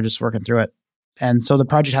 but we're just working through it. And so the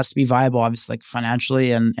project has to be viable, obviously, like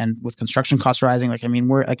financially and with construction costs rising.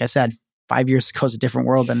 We're, like I said, 5 years ago is a different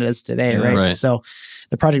world than it is today, right? So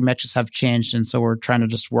the project metrics have changed. And so we're trying to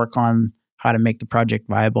just work on how to make the project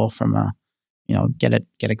viable from get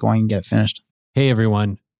it going, get it finished. Hey,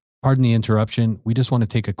 everyone. Pardon the interruption. We just want to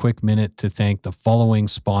take a quick minute to thank the following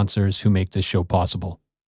sponsors who make this show possible.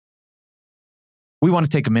 We want to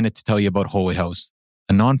take a minute to tell you about Holy House,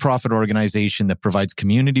 a nonprofit organization that provides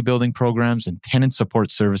community building programs and tenant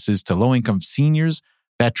support services to low-income seniors,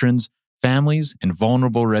 veterans, families, and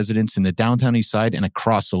vulnerable residents in the downtown east side and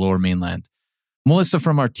across the lower mainland. Melissa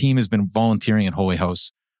from our team has been volunteering at Holy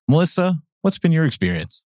House. Melissa, what's been your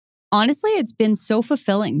experience? Honestly, it's been so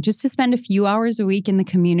fulfilling just to spend a few hours a week in the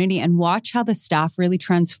community and watch how the staff really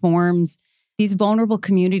transforms these vulnerable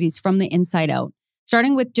communities from the inside out,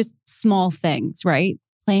 starting with just small things, right?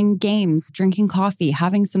 Playing games, drinking coffee,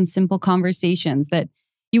 having some simple conversations that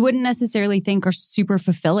you wouldn't necessarily think are super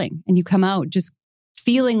fulfilling. And you come out just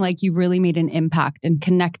feeling like you've really made an impact and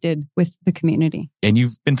connected with the community. And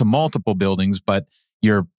you've been to multiple buildings, but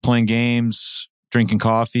you're playing games, drinking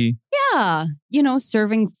coffee. Yeah.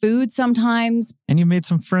 Serving food sometimes. And you made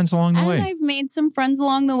some friends along the way. And I've made some friends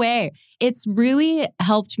along the way. It's really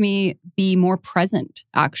helped me be more present,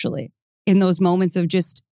 actually, in those moments of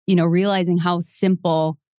just realizing how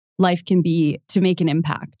simple life can be to make an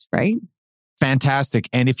impact, right? Fantastic.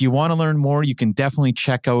 And if you want to learn more, you can definitely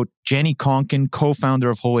check out Jenny Conkin, co-founder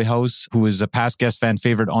of Holy House, who is a past guest fan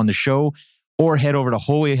favorite on the show, or head over to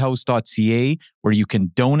holyhouse.ca where you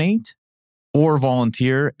can donate or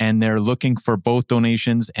volunteer. And they're looking for both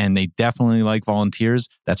donations and they definitely like volunteers.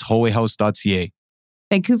 That's holyhouse.ca.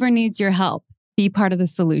 Vancouver needs your help. Be part of the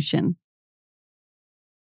solution.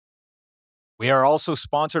 We are also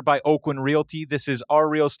sponsored by Oakwyn Realty. This is our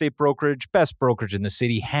real estate brokerage, best brokerage in the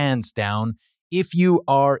city, hands down. If you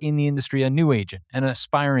are in the industry, a new agent, an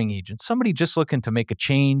aspiring agent, somebody just looking to make a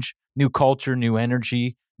change, new culture, new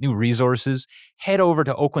energy, new resources, head over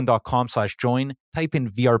to oakwyn.com/join, type in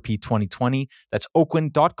VRP 2020. That's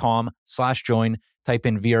oakwyn.com/join, type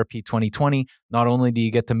in VRP 2020. Not only do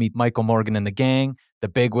you get to meet Michael Morgan and the gang, the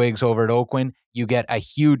bigwigs over at Oakwyn, you get a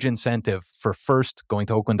huge incentive for first going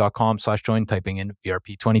to oakwyn.com/join, typing in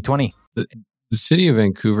VRP 2020. The city of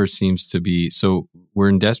Vancouver seems to be, so we're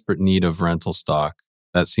in desperate need of rental stock.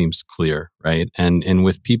 That seems clear, right? And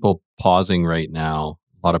with people pausing right now,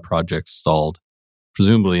 a lot of projects stalled.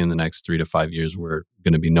 presumably in the next 3 to 5 years, we're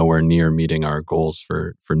going to be nowhere near meeting our goals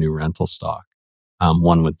for new rental stock.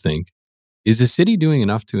 One would think. Is the city doing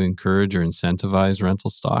enough to encourage or incentivize rental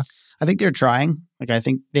stock? I think they're trying. I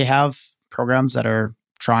think they have programs that are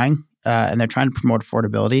trying, and they're trying to promote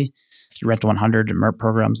affordability through Rental 100 and MERP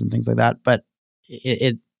programs and things like that. But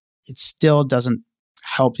it still doesn't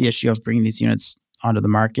help the issue of bringing these units onto the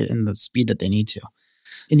market in the speed that they need to.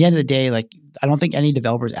 In the end of the day, I don't think any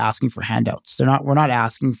developer is asking for handouts. We're not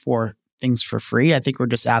asking for things for free. I think we're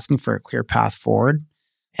just asking for a clear path forward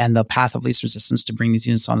and the path of least resistance to bring these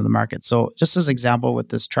units onto the market. So just as an example with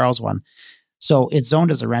this Charles one, so it's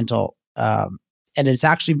zoned as a rental, and it's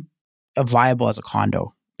actually viable as a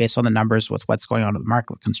condo based on the numbers with what's going on in the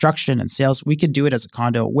market with construction and sales. We could do it as a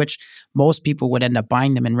condo, which most people would end up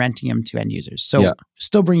buying them and renting them to end users. So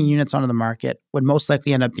still bringing units onto the market would most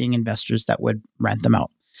likely end up being investors that would rent them out.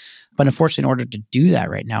 But unfortunately, in order to do that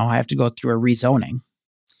right now, I have to go through a rezoning.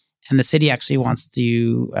 And the city actually wants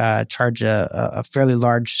to charge a fairly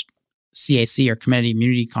large CAC or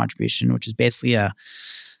community contribution, which is basically a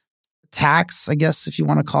tax, I guess, if you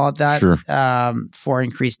want to call it that, for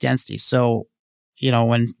increased density. So,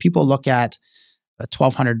 when people look at a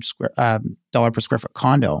 $1,200 per square foot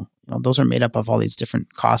condo, those are made up of all these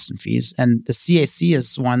different costs and fees. And the CAC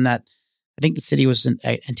is one that I think the city was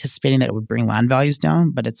anticipating that it would bring land values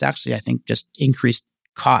down, but it's actually, I think, just increased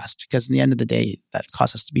cost, because in the end of the day, that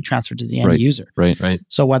cost has to be transferred to the end user. Right.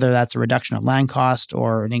 So whether that's a reduction of land cost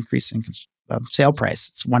or an increase in sale price,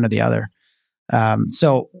 it's one or the other.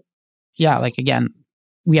 Again,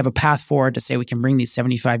 we have a path forward to say we can bring these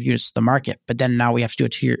 75 units to the market, but then now we have to do a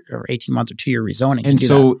 2-year or 18-month or 2-year rezoning. And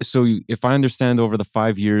so if I understand, over the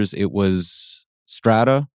 5 years, it was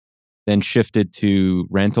strata, then shifted to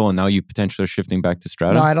rental, and now you potentially are shifting back to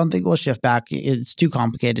strata? No, I don't think we'll shift back. It's too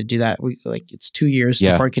complicated to do that. It's 2 years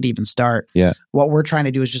before it could even start. Yeah. What we're trying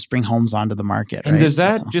to do is just bring homes onto the market. And does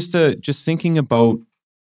that, just thinking about,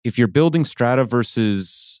 if you're building strata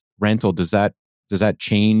versus rental, does that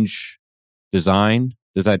change design?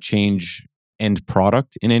 Does that change end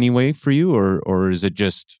product in any way for you, or is it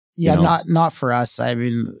just not for us? I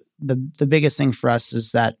mean, the biggest thing for us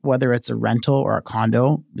is that whether it's a rental or a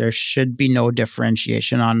condo, there should be no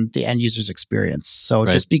differentiation on the end user's experience. So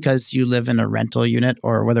just because you live in a rental unit,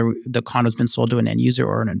 or whether the condo's been sold to an end user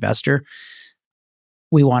or an investor,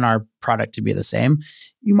 we want our product to be the same.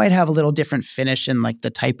 You might have a little different finish in the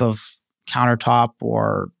type of countertop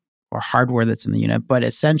or hardware that's in the unit, but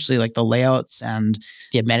essentially the layouts and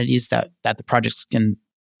the amenities that the projects can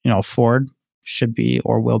afford should be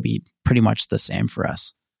or will be pretty much the same for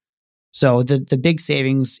us. So the big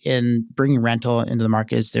savings in bringing rental into the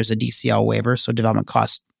market is there's a DCL waiver, so development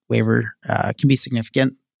cost waiver can be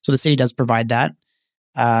significant. So the city does provide that.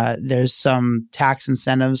 There's some tax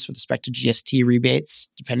incentives with respect to GST rebates,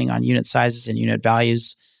 depending on unit sizes and unit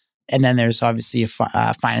values. And then there's obviously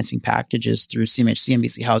financing packages through CMHC and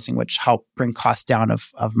BC Housing, which help bring costs down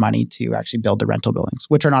of money to actually build the rental buildings,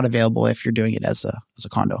 which are not available if you're doing it as a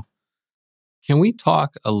condo. Can we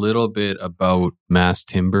talk a little bit about mass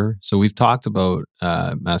timber? So we've talked about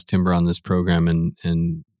mass timber on this program, and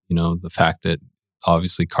the fact that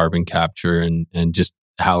obviously carbon capture and just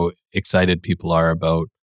how excited people are about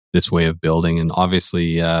this way of building. And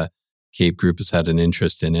obviously Cape Group has had an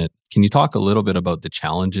interest in it. Can you talk a little bit about the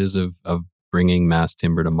challenges of bringing mass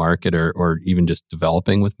timber to market, or even just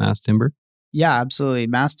developing with mass timber? Yeah, absolutely.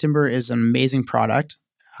 Mass timber is an amazing product.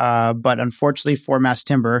 But unfortunately for mass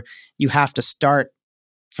timber, you have to start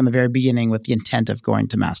from the very beginning with the intent of going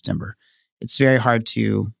to mass timber. It's very hard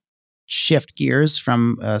to shift gears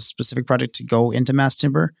from a specific project to go into mass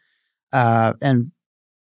timber. And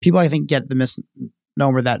people, I think, get the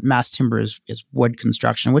misnomer that mass timber is wood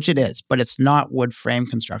construction, which it is, but it's not wood frame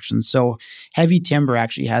construction. So heavy timber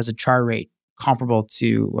actually has a char rate comparable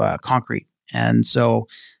to concrete. And so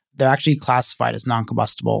they're actually classified as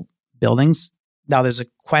non-combustible buildings. Now, there's a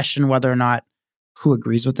question whether or not who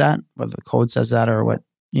agrees with that, whether the code says that or what.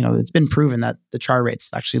 It's been proven that the char rates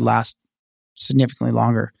actually last significantly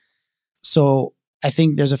longer. So I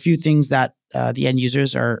think there's a few things that the end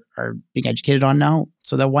users are being educated on now.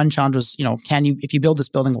 So the one challenge was, if you build this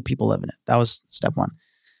building, will people live in it? That was step one.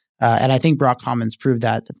 And I think Brock Commons proved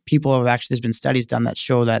that there's been studies done that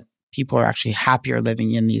show that people are actually happier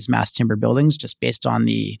living in these mass timber buildings just based on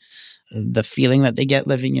the feeling that they get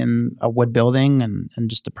living in a wood building and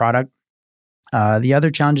just the product. The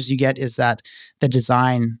other challenges you get is that the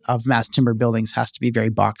design of mass timber buildings has to be very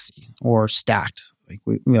boxy or stacked, like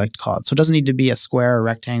we like to call it. So it doesn't need to be a square or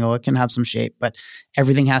rectangle. It can have some shape, but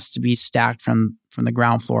everything has to be stacked from the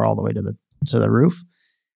ground floor all the way to the roof.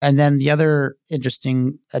 And then the other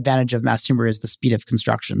interesting advantage of mass timber is the speed of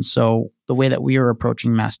construction. So the way that we were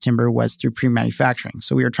approaching mass timber was through pre-manufacturing.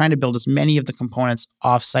 So we were trying to build as many of the components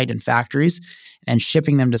off-site in factories and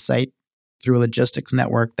shipping them to site through a logistics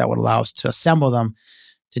network that would allow us to assemble them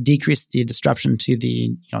to decrease the disruption to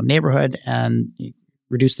the neighborhood and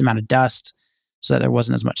reduce the amount of dust so that there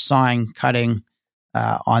wasn't as much sawing, cutting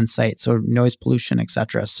on site, so noise pollution,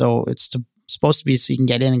 etc. So it's supposed to be so you can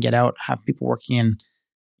get in and get out, have people working in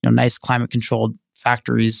nice climate controlled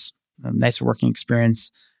factories, a nice working experience.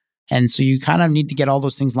 And so you kind of need to get all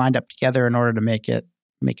those things lined up together in order to make it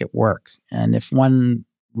work. And if one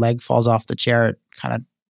leg falls off the chair,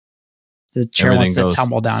 the chair wants to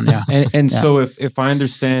tumble down. Yeah. and Yeah. So if I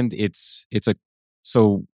understand,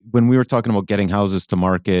 so when we were talking about getting houses to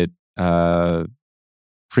market,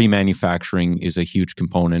 pre-manufacturing is a huge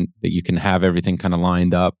component that you can have everything kind of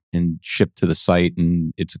lined up and shipped to the site,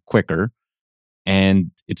 and it's quicker and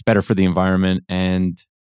it's better for the environment, and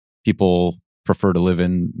people prefer to live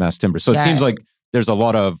in mass timber. So it seems like there's a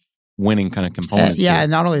lot of winning kind of components. And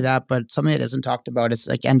not only that, but something that isn't talked about is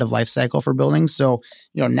like end of life cycle for buildings. So,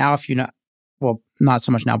 now if not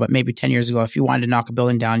so much now, but maybe 10 years ago, if you wanted to knock a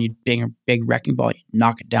building down, you'd bring a big wrecking ball, you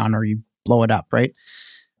knock it down or you blow it up, right?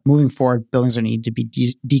 Moving forward, buildings are need to be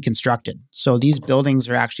deconstructed. So these buildings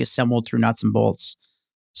are actually assembled through nuts and bolts.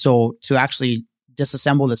 So to actually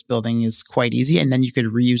disassemble this building is quite easy. And then you could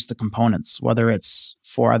reuse the components, whether it's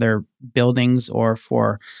for other buildings or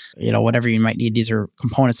for, whatever you might need. These are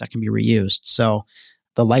components that can be reused. So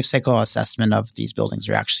the life cycle assessment of these buildings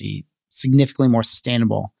are actually significantly more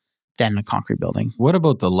sustainable than a concrete building. What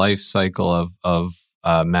about the life cycle of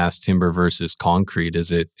mass timber versus concrete?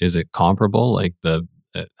 Is it comparable? Like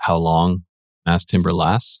how long mass timber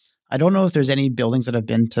lasts? I don't know if there's any buildings that have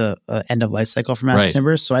been to end of life cycle for mass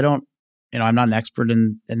timber. So I don't, I'm not an expert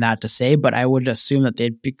in that to say, but I would assume that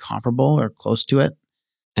they'd be comparable or close to it.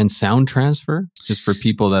 And sound transfer, just for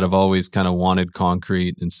people that have always kind of wanted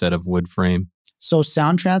concrete instead of wood frame. So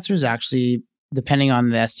sound transfer is actually, depending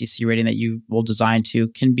on the SDC rating that you will design to,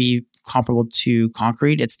 can be comparable to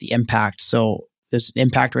concrete. It's the impact. So there's an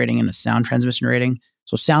impact rating and a sound transmission rating.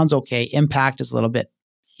 So sound's okay. Impact is a little bit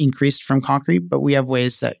increased from concrete, but we have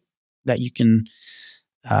ways that you can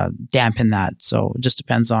dampen that. So it just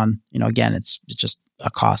depends on, again, it's just a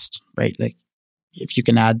cost, right? Like if you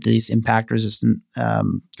can add these impact resistant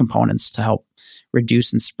components to help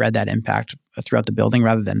reduce and spread that impact throughout the building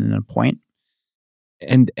rather than in a point.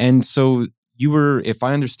 And so you were, if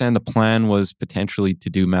I understand, the plan was potentially to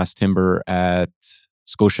do mass timber at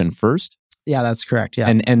Scotia and First. Yeah, that's correct.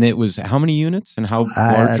 Yeah. And it was how many units and how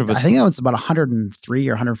large of a... I think it was about 103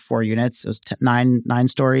 or 104 units. It was nine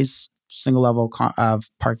stories, single level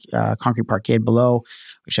concrete parkade below,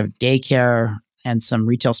 which have daycare and some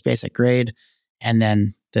retail space at grade, and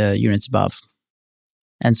then the units above.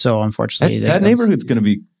 And so unfortunately... That neighborhood's going to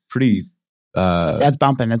be pretty... that's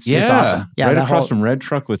bumping. It's awesome. Yeah, right across from Red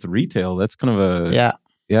Truck with retail. That's kind of a...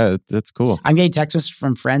 Yeah, that's cool. I'm getting texts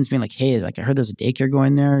from friends being like, hey, like I heard there's a daycare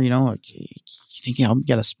going there, like, you think you help me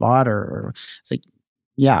get a spot? Or it's like,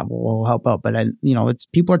 yeah, we'll help out. But it's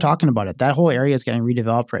people are talking about it. That whole area is getting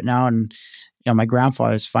redeveloped right now. And my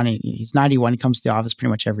grandfather's funny. He's 91. He comes to the office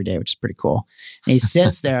pretty much every day, which is pretty cool. And he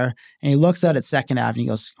sits there and he looks out at 2nd Ave and he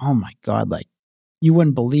goes, oh my God, like you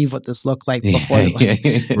wouldn't believe what this looked like before.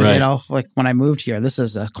 Right. Like when I moved here, this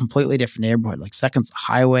is a completely different neighborhood. Like 2nd's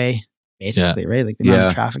a highway. Basically, right? Like the amount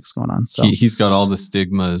of traffic's going on. So he's got all the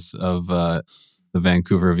stigmas of the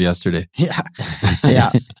Vancouver of yesterday.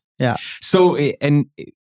 Yeah. So, and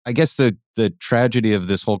I guess the tragedy of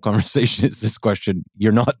this whole conversation is this question: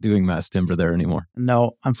 you're not doing mass timber there anymore.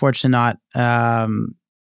 No, unfortunately not.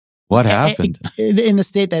 What happened in the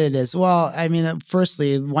state that it is? Well, I mean,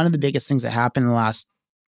 firstly, one of the biggest things that happened in the last,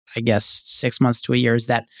 I guess, 6 months to a year is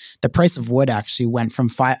that the price of wood actually went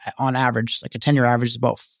from on average, like a 10-year average is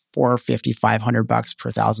about $450, $500 per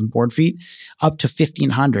 1,000 board feet, up to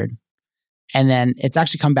 $1,500, and then it's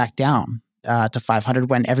actually come back down to $500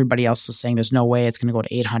 when everybody else is saying there's no way it's going to go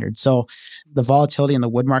to $800. So the volatility in the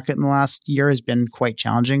wood market in the last year has been quite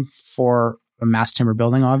challenging for a mass timber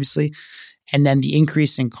building, obviously, and then the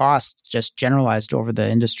increase in cost just generalized over the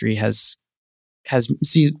industry has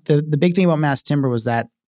the big thing about mass timber was that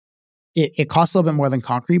it costs a little bit more than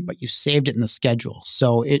concrete, but you saved it in the schedule,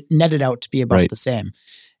 so it netted out to be about the same.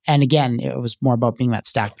 And again, it was more about being that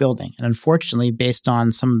stacked building. And unfortunately, based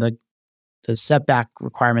on some of the setback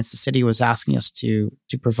requirements the city was asking us to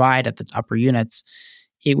provide at the upper units,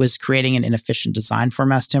 it was creating an inefficient design for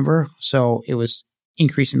mass timber. So it was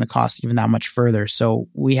increasing the cost even that much further. So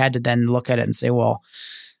we had to then look at it and say, well,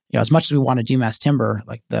 as much as we want to do mass timber,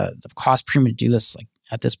 like the cost premium to do this like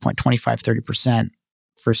at this point 25, 30%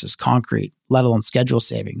 versus concrete, let alone schedule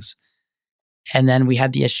savings. And then we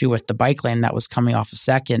had the issue with the bike lane that was coming off a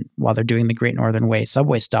second while they're doing the Great Northern Way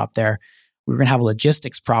subway stop there. We were going to have a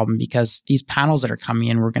logistics problem because these panels that are coming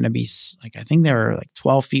in were going to be like, I think they were like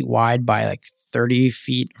 12 feet wide by like 30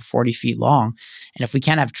 feet or 40 feet long. And if we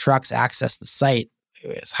can't have trucks access the site,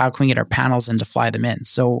 how can we get our panels in to fly them in?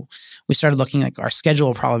 So we started looking like our schedule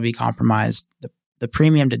will probably be compromised. The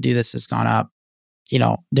premium to do this has gone up. You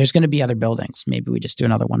know, there's going to be other buildings. Maybe we just do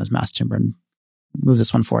another one as mass timber and move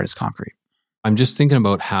this one forward as concrete. I'm just thinking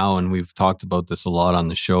about how, and we've talked about this a lot on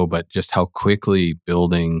the show, but just how quickly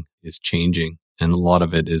building is changing. And a lot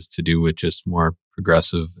of it is to do with just more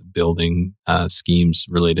progressive building schemes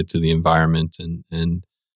related to the environment. And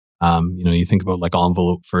you know, you think about like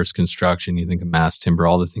envelope first construction, you think of mass timber,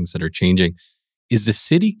 all the things that are changing. Is the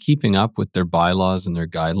city keeping up with their bylaws and their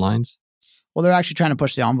guidelines? Well, they're actually trying to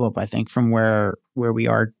push the envelope, I think, from where we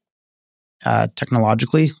are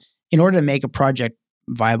technologically. In order to make a project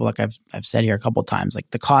viable, like I've said here a couple of times, like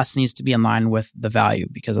the cost needs to be in line with the value,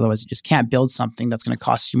 because otherwise you just can't build something that's going to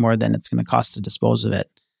cost you more than it's going to cost to dispose of it.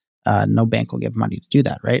 No bank will give money to do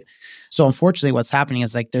that, right? So unfortunately, what's happening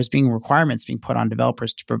is like there's being requirements being put on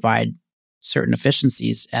developers to provide certain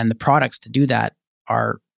efficiencies, and the products to do that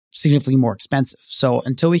are significantly more expensive. So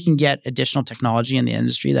until we can get additional technology in the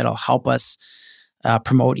industry that'll help us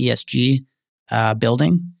promote ESG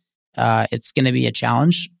building, it's going to be a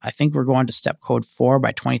challenge. I think we're going to step code 4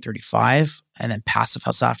 by 2035, and then passive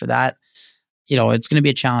house after that. You know, it's going to be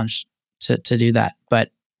a challenge to do that,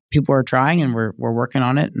 but people are trying, and we're working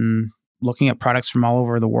on it and looking at products from all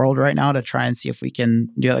over the world right now to try and see if we can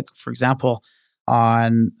do it. Like, for example,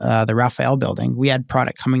 on the Raphael building, we had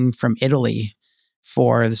product coming from Italy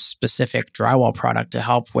for the specific drywall product to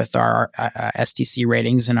help with our STC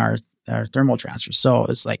ratings and our thermal transfers. So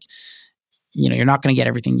it's like, you know, you're not going to get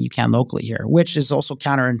everything you can locally here, which is also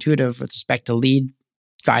counterintuitive with respect to LEED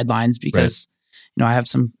guidelines, because, you know, I have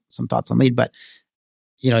some thoughts on LEED, but,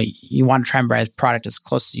 you know, you want to try and buy the product as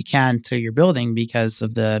close as you can to your building because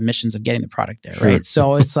of the emissions of getting the product there, right?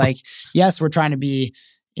 So it's like, yes, we're trying to be,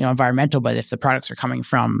 you know, environmental, but if the products are coming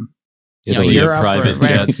from, you know, Europe, private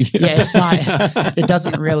jets. Yeah, it's not, it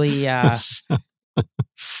doesn't really.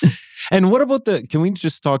 And what about can we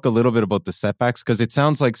just talk a little bit about the setbacks? Because it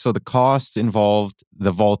sounds like, so the cost involved,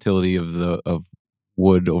 the volatility of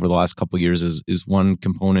wood over the last couple of years is one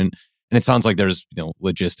component. And it sounds like there's, you know,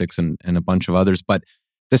 logistics and a bunch of others. But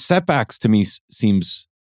the setbacks to me seems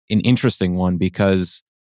an interesting one, because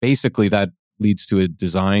basically that leads to a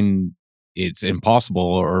design. It's impossible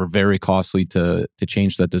or very costly to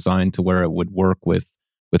change that design to where it would work with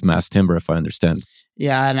mass timber, if I understand.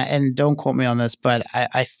 Yeah, and don't quote me on this, but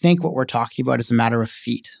I think what we're talking about is a matter of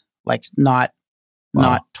feet, like not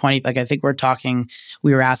 20. Like I think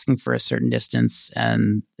we were asking for a certain distance,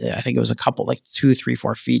 and I think it was a couple, like 2, 3,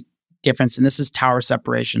 4 feet difference. And this is tower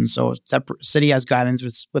separation. So city has guidelines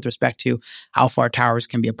with respect to how far towers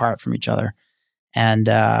can be apart from each other. And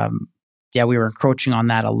yeah, we were encroaching on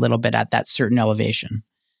that a little bit at that certain elevation.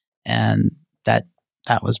 And that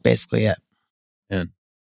was basically it. Yeah.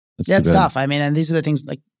 Yeah, it's tough. I mean, and these are the things,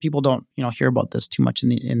 like, people don't, you know, hear about this too much in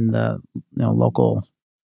the you know, local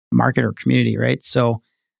market or community, right? So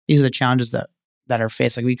these are the challenges that are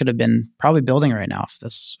faced. Like, we could have been probably building right now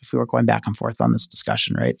if we were going back and forth on this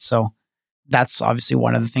discussion, right? So that's obviously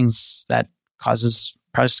one of the things that causes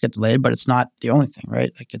projects to get delayed, but it's not the only thing,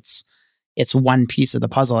 right? Like, it's one piece of the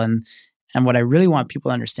puzzle. And what I really want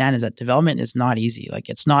people to understand is that development is not easy. Like,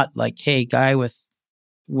 it's not like, hey, guy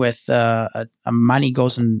with a money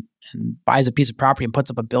goes and buys a piece of property and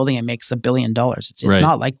puts up a building and makes $1 billion. It's Right.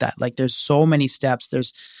 not like that. Like, there's so many steps.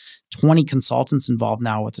 There's 20 consultants involved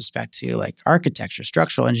now with respect to like architecture,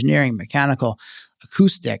 structural engineering, mechanical,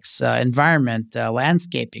 acoustics, environment,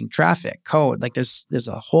 landscaping, traffic, code. Like, there's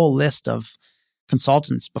a whole list of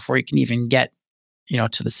consultants before you can even get, you know,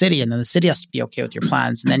 to the city. And then the city has to be okay with your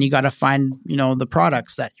plans. And then you got to find, you know, the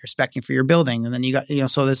products that you're speccing for your building. And then you got, you know,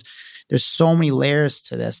 so there's so many layers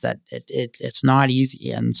to this that it's not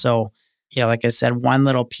easy. And so, yeah, like I said, one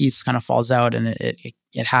little piece kind of falls out, and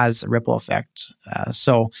it has a ripple effect.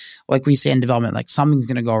 So like we say in development, like, something's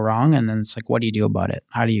going to go wrong, and then it's like, what do you do about it?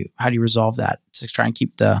 How do you resolve that to try and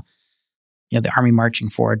keep the army marching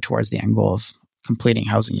forward towards the end goal of completing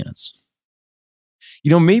housing units?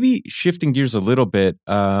 You know, maybe shifting gears a little bit,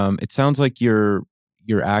 it sounds like you're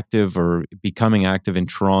active or becoming active in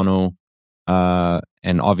Toronto,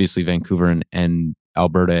 and obviously Vancouver and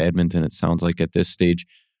Alberta, Edmonton, it sounds like at this stage.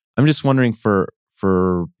 I'm just wondering for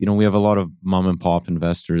you know, we have a lot of mom and pop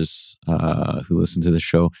investors who listen to the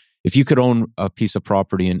show. If you could own a piece of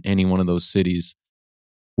property in any one of those cities,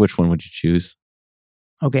 which one would you choose?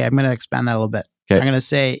 Okay, I'm going to expand that a little bit. Okay. I'm going to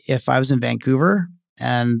say if I was in Vancouver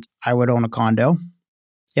and I would own a condo,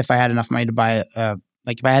 if I had enough money to buy,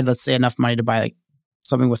 if I had, let's say, enough money to buy like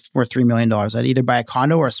something worth $3 million, I'd either buy a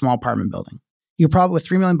condo or a small apartment building. You probably, with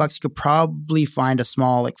 $3 million, you could probably find a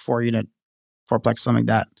small, like 4-unit, fourplex, something like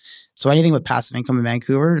that. So anything with passive income in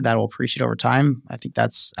Vancouver that will appreciate over time, I think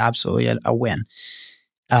that's absolutely a win.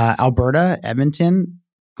 Alberta, Edmonton,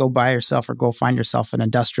 go buy yourself or go find yourself an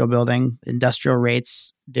industrial building. Industrial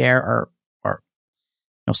rates there are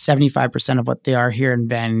 75% of what they are here in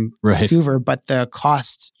Vancouver, but the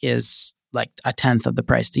cost is like a tenth of the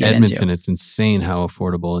price to get Edmonton, into. it's insane how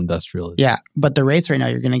affordable industrial is. Yeah, but the rates right now,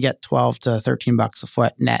 you're going to get $12 to $13 a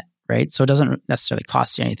foot net, right? So it doesn't necessarily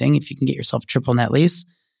cost you anything. If you can get yourself a triple net lease,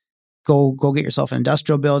 go get yourself an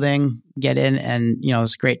industrial building, get in, and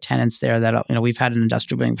there's great tenants there that we've had an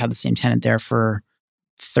industrial building, we've had the same tenant there for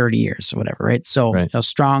 30 years or whatever, right? So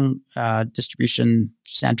strong distribution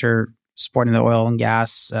center supporting the oil and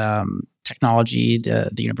gas, technology, the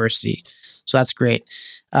university. So that's great.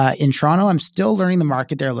 In Toronto, I'm still learning the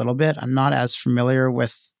market there a little bit. I'm not as familiar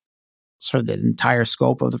with sort of the entire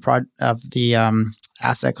scope of the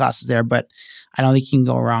asset classes there, but I don't think you can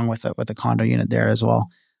go wrong with a condo unit there as well.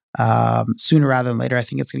 Sooner rather than later, I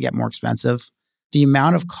think it's going to get more expensive. The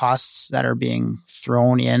amount of costs that are being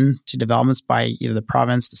thrown in to developments by either the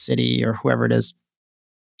province, the city, or whoever it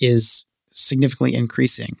is significantly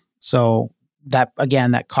increasing. So that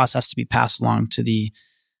cost has to be passed along to the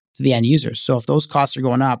end users. So if those costs are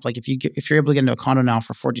going up, like if you're able to get into a condo now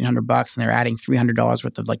for $1,400 and they're adding $300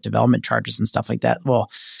 worth of like development charges and stuff like that,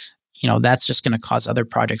 well, that's just going to cause other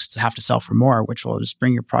projects to have to sell for more, which will just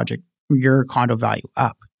bring your condo value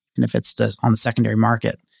up, and if it's on the secondary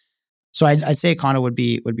market. So I'd say a condo would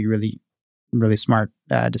be really, really smart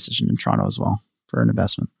decision in Toronto as well for an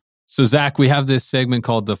investment. So Zach, we have this segment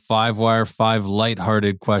called the 5-Wire, 5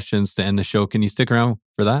 lighthearted questions to end the show. Can you stick around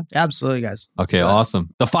for that? Absolutely, guys. Okay,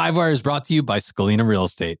 awesome. The 5-Wire is brought to you by Scalina Real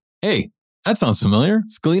Estate. Hey, that sounds familiar.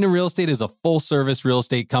 Scalina Real Estate is a full-service real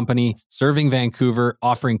estate company serving Vancouver,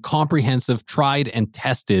 offering comprehensive, tried and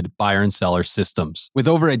tested buyer and seller systems. With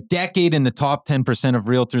over a decade in the top 10% of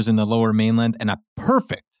realtors in the Lower Mainland and a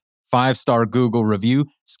perfect 5-star Google review,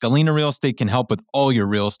 Scalina Real Estate can help with all your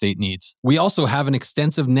real estate needs. We also have an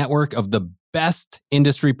extensive network of the best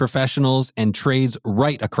industry professionals and trades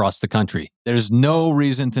right across the country. There's no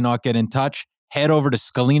reason to not get in touch. Head over to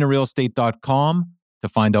scalinarealestate.com to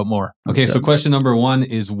find out more. Okay, so question number 1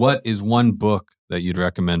 is, what is one book that you'd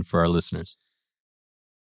recommend for our listeners?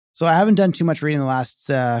 So I haven't done too much reading the last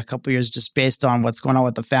couple of years, just based on what's going on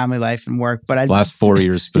with the family life and work. But last 4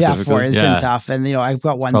 years specifically. Yeah, 4 years. It's been tough. And I've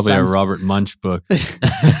got one Probably son. a Robert Munch book.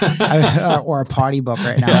 or a party book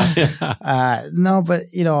right now. No, but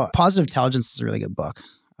Positive Intelligence is a really good book.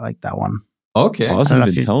 I like that one. Okay.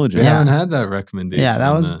 Positive Intelligence. I haven't had that recommendation.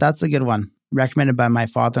 Yeah, that's a good one. Recommended by my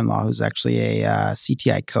father-in-law, who's actually a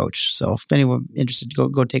CTI coach. So if anyone interested,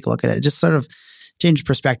 go take a look at it. Just sort of change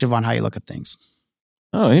perspective on how you look at things.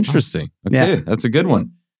 Oh, interesting. Okay, that's a good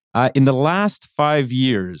one. In the last 5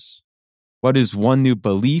 years, what is one new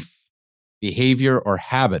belief, behavior, or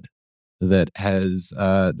habit that has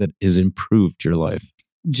improved your life?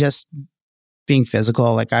 Just being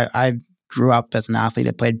physical. Like I grew up as an athlete.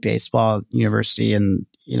 I played baseball at university, and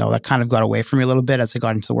that kind of got away from me a little bit as I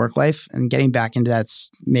got into work life. And getting back into that's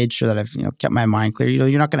made sure that I've kept my mind clear.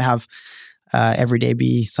 You're not going to have every day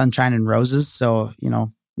be sunshine and roses. So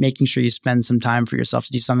making sure you spend some time for yourself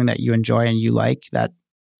to do something that you enjoy and you like, that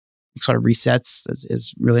sort of resets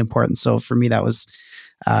is really important. So for me, that was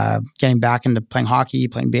getting back into playing hockey,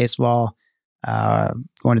 playing baseball,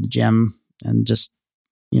 going to the gym, and just,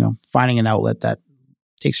 finding an outlet that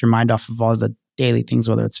takes your mind off of all the daily things,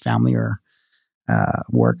 whether it's family or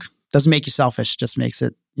work. Doesn't make you selfish, just makes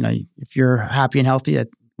it, if you're happy and healthy, it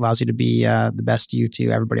allows you to be the best you to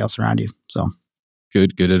everybody else around you. So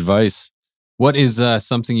good advice. What is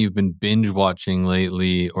something you've been binge watching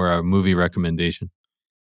lately, or a movie recommendation?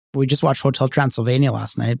 We just watched Hotel Transylvania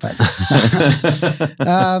last night, but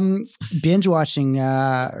binge watching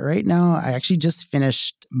right now. I actually just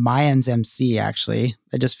finished Mayans MC. Actually,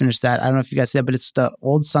 I just finished that. I don't know if you guys see that, but it's the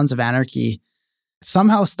old Sons of Anarchy.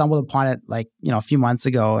 Somehow stumbled upon it a few months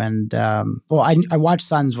ago, and I watched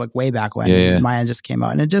Sons way back when Mayans just came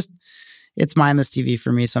out, and it's mindless TV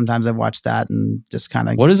for me. Sometimes I've watched that and just kind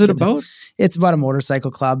of. What is it about? It's about a motorcycle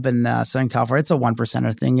club in Southern California. It's a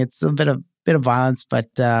 1%er thing. It's a bit of violence, but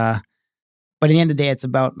at the end of the day, it's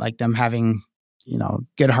about them having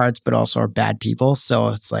good hearts, but also are bad people. So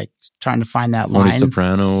it's like trying to find that Tony line.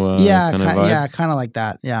 Soprano. Kind of like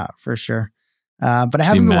that. Yeah, for sure. But I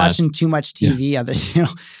haven't been watching too much TV.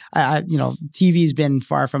 TV's been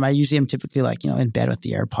far from. I usually am typically in bed with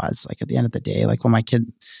the AirPods. Like at the end of the day, like when my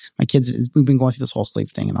kids, we've been going through this whole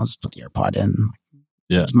sleep thing, and I'll just put the AirPod in,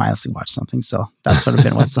 just mindlessly watch something. So that's sort of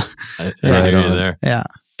been what's. I hear you there. Yeah.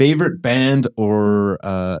 Favorite band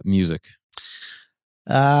or music?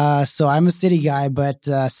 So I'm a city guy, but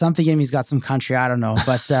something in me's got some country. I don't know,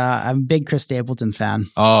 but I'm a big Chris Stapleton fan.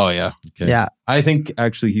 Oh yeah, okay. Yeah. I think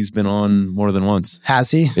actually he's been on more than once. Has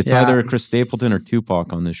he? It's either Chris Stapleton or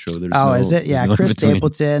Tupac on this show. Is it? Yeah, Chris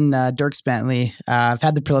Stapleton, Dierks Bentley. I've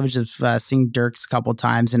had the privilege of seeing Dierks a couple of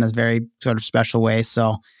times in a very sort of special way.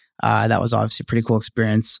 So that was obviously a pretty cool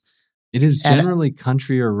experience. It is generally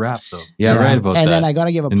country or rap, though. Yeah, right about that. And then I got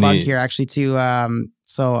to give a plug here, actually, to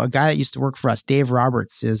so a guy that used to work for us, Dave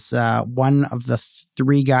Roberts, is one of the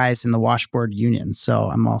 3 guys in the Washboard Union. So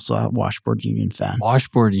I'm also a Washboard Union fan.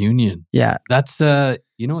 Washboard Union. Yeah. That's apparently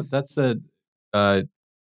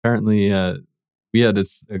we had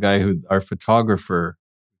a guy who, our photographer,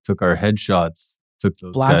 took our headshots, took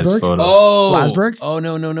those guys' photos. Oh, Blasberg? Oh,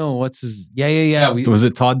 no. What's his? Yeah. Was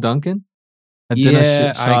it Todd Duncan? I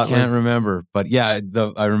can't remember, but I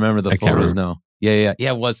remember the photos now. Yeah.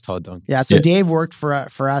 It was Todd Duncan. Yeah. So Dave worked for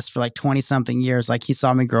us for like 20 something years. Like he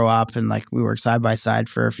saw me grow up, and like we worked side by side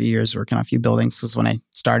for a few years, working on a few buildings. Because when I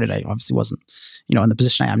started, I obviously wasn't, in the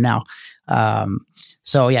position I am now.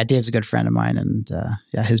 So Dave's a good friend of mine, and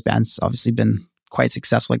his band's obviously been quite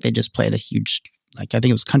successful. Like they just played a huge, I think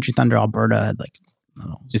it was Country Thunder Alberta. Had I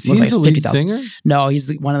don't know. Is he the lead singer? No, he's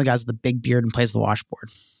one of the guys with the big beard and plays the washboard.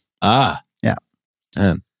 Ah. Yeah.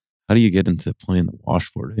 Man, how do you get into playing the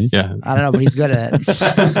washboard? Eh? Yeah. I don't know, but he's good at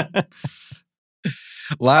it.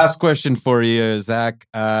 Last question for you, Zach.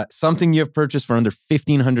 Something you have purchased for under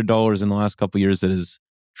 $1,500 in the last couple of years that has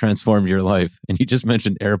transformed your life. And you just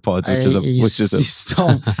mentioned AirPods, which is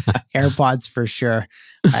still AirPods for sure.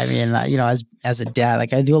 I mean, as a dad,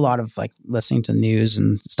 like I do a lot of like listening to news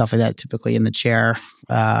and stuff like that, typically in the chair,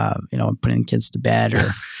 putting kids to bed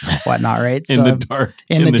or whatnot, right? In the dark.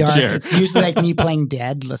 In the dark. Chair. It's usually like me playing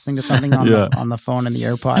dead, listening to something on the phone and the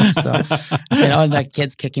AirPods. So, and the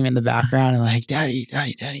kids kicking me in the background and like, Daddy,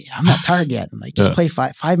 I'm not tired yet. I'm like, just play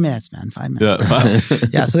 5 minutes, man. 5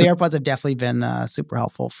 minutes. Yeah. So the AirPods have definitely been super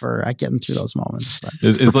helpful for getting through those moments. But.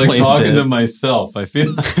 It's like talking to myself. I feel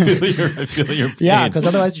your pain. Yeah, because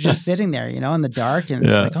otherwise you're just sitting there, in the dark, and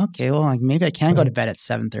it's like, okay, well, like maybe I can go to bed at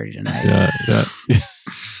 7:30 tonight. Yeah.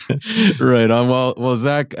 Right on. Well,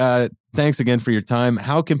 Zach, thanks again for your time.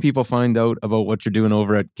 How can people find out about what you're doing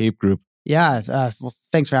over at Cape Group? Yeah, well,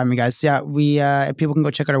 thanks for having me, guys. Yeah, people can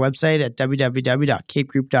go check out our website at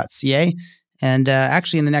www.capegroup.ca, and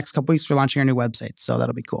actually in the next couple weeks we're launching our new website, so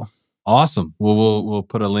that'll be cool. Awesome. Well, we'll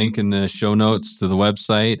put a link in the show notes to the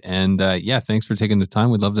website, and thanks for taking the time.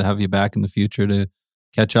 We'd love to have you back in the future to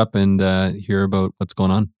catch up and hear about what's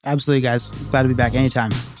going on. Absolutely, guys. Glad to be back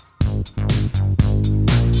anytime.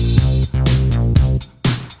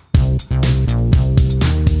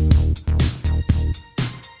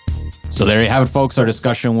 So there you have it, folks. Our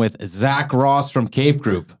discussion with Zach Ross from Cape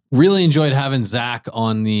Group. Really enjoyed having Zach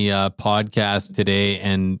on the podcast today,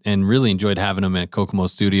 and really enjoyed having him at Kokomo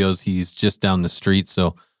Studios. He's just down the street,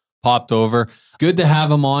 so popped over. Good to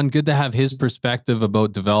have him on. Good to have his perspective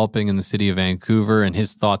about developing in the city of Vancouver and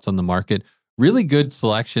his thoughts on the market. Really good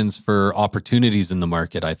selections for opportunities in the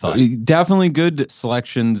market, I thought. Definitely good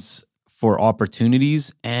selections for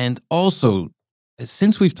opportunities. And also,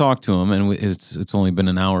 since we've talked to him, and it's only been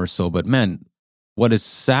an hour or so, but man, what has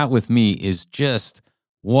sat with me is just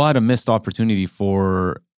what a missed opportunity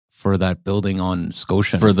for that building on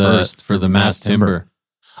Scotia for the mass timber.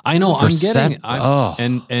 I know. I'm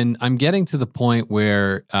getting to the point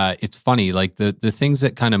where it's funny, like the things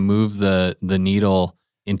that kind of move the needle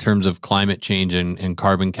in terms of climate change and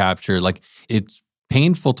carbon capture. Like it's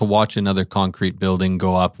painful to watch another concrete building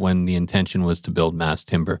go up when the intention was to build mass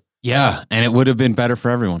timber. Yeah, and it would have been better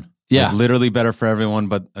for everyone. Yeah, like literally better for everyone,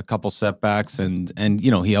 but a couple setbacks, and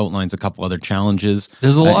he outlines a couple other challenges.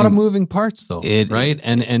 There's a lot of moving parts, though, right?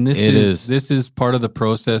 And this is part of the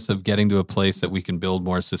process of getting to a place that we can build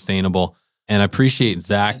more sustainable. And I appreciate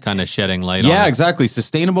Zach kind of shedding light on it. Yeah, exactly,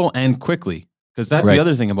 sustainable and quickly, because that's the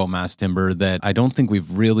other thing about mass timber that I don't think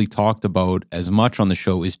we've really talked about as much on the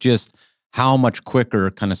show is just how much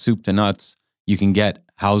quicker, kind of soup to nuts, you can get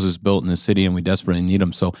houses built in the city, and we desperately need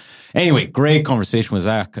them. So anyway, great conversation with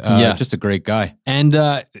Zach. Just a great guy. And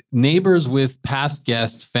neighbors with past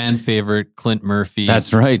guest, fan favorite, Clint Murphy.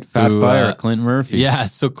 That's right. Fire, Clint Murphy. Yeah.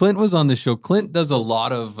 So Clint was on the show. Clint does a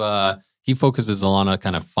lot of, he focuses a lot on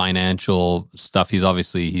kind of financial stuff. He's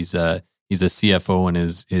He's a CFO in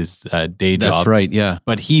his day job. That's right. Yeah.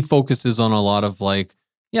 But he focuses on a lot of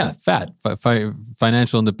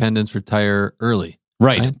financial independence, retire early.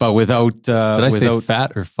 Right. But without, did I say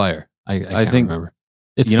fat or fire? I can't remember.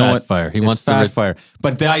 It's fat fire. He wants fat to fire.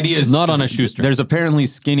 But the idea is not on a shoestring. There's apparently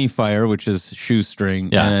skinny fire, which is shoestring,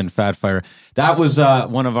 and then fat fire. That was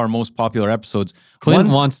one of our most popular episodes. Clint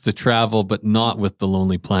wants to travel, but not with the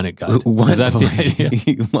Lonely Planet Guide. Is that the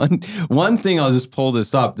idea? One thing, I'll just pull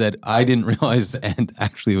this up that I didn't realize, and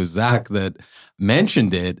actually it was Zach that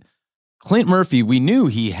mentioned it. Clint Murphy, we knew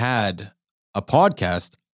he had a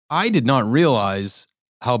podcast. I did not realize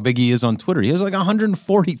how big he is on Twitter. He has like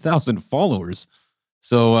 140,000 followers.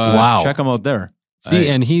 So wow. Check him out there. See,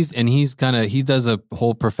 and he does a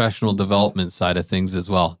whole professional development side of things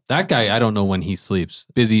as well. That guy, I don't know when he sleeps.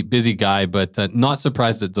 Busy guy, but not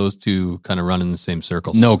surprised that those two kind of run in the same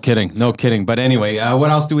circles. No kidding. But anyway,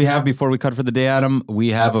 what else do we have before we cut for the day, Adam? We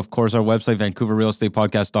have, of course, our website,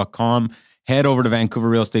 VancouverRealEstatePodcast.com. Head over to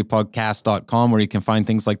VancouverRealEstatePodcast.com where you can find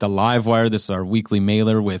things like the Live Wire. This is our weekly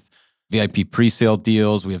mailer with VIP pre-sale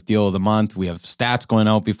deals. We have deal of the month. We have stats going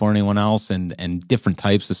out before anyone else and different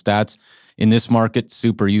types of stats in this market.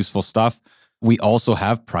 Super useful stuff. We also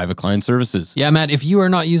have private client services. Yeah, Matt, if you are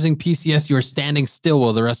not using PCS, you are standing still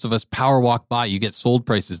while the rest of us power walk by. You get sold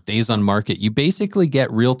prices, days on market. You basically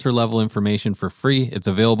get realtor level information for free. It's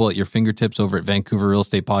available at your fingertips over at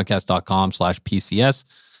VancouverRealEstatePodcast.com/PCS.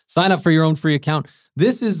 Sign up for your own free account.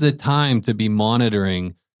 This is the time to be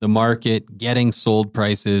monitoring the market, getting sold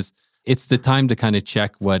prices. It's the time to kind of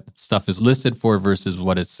check what stuff is listed for versus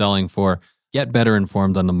what it's selling for. Get better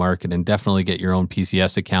informed on the market and definitely get your own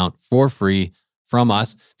PCS account for free from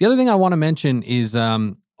us. The other thing I want to mention is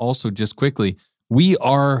also just quickly, we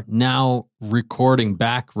are now recording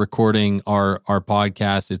our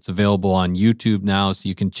podcast. It's available on YouTube now, so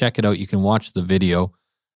you can check it out. You can watch the video.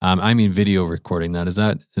 Video recording that. Is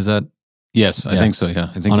that? Yes, I think so. Yeah,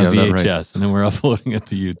 I think on you a have VHS, that right. and then we're uploading it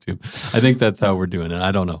to YouTube. I think that's how we're doing it.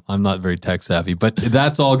 I don't know. I'm not very tech savvy, but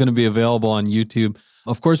that's all going to be available on YouTube.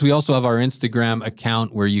 Of course, we also have our Instagram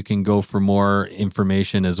account where you can go for more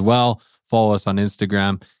information as well. Follow us on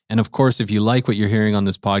Instagram. And of course, if you like what you're hearing on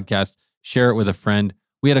this podcast, share it with a friend.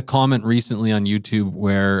 We had a comment recently on YouTube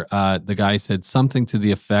where the guy said something to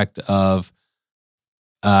the effect of,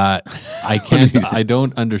 I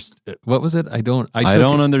don't understand. What was it? I don't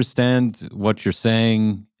understand what you're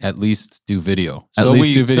saying. At least do video.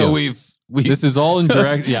 Do video. So we've this is all in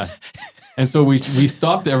direct. Yeah. And so we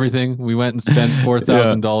stopped everything. We went and spent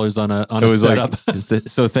 $4,000 on a setup.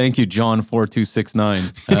 So thank you, John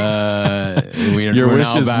 4269. Your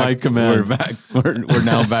wish is my command. We're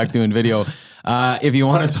now back doing video. If you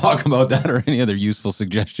want to talk about that or any other useful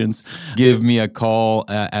suggestions, give me a call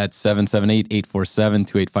at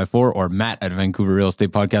 778-847-2854 or Matt at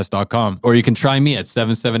VancouverRealEstatePodcast.com. Or you can try me at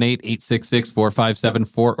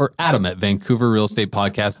 778-866-4574 or Adam at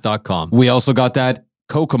VancouverRealEstatePodcast.com. We also got that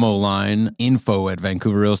Kokomo line, info at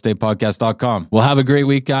VancouverRealEstatePodcast.com. Well, have a great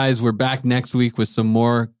week, guys. We're back next week with some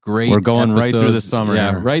more great We're going episodes. Right through the summer.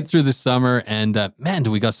 Yeah, right through the summer. And man,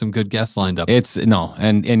 do we got some good guests lined up.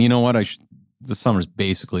 And you know what? The summer's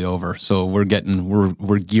basically over. So we're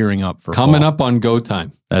gearing up for coming fall. Up on go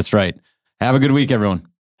time. That's right. Have a good week, everyone.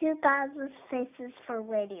 2000 Faces for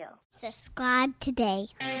Radio. Subscribe today.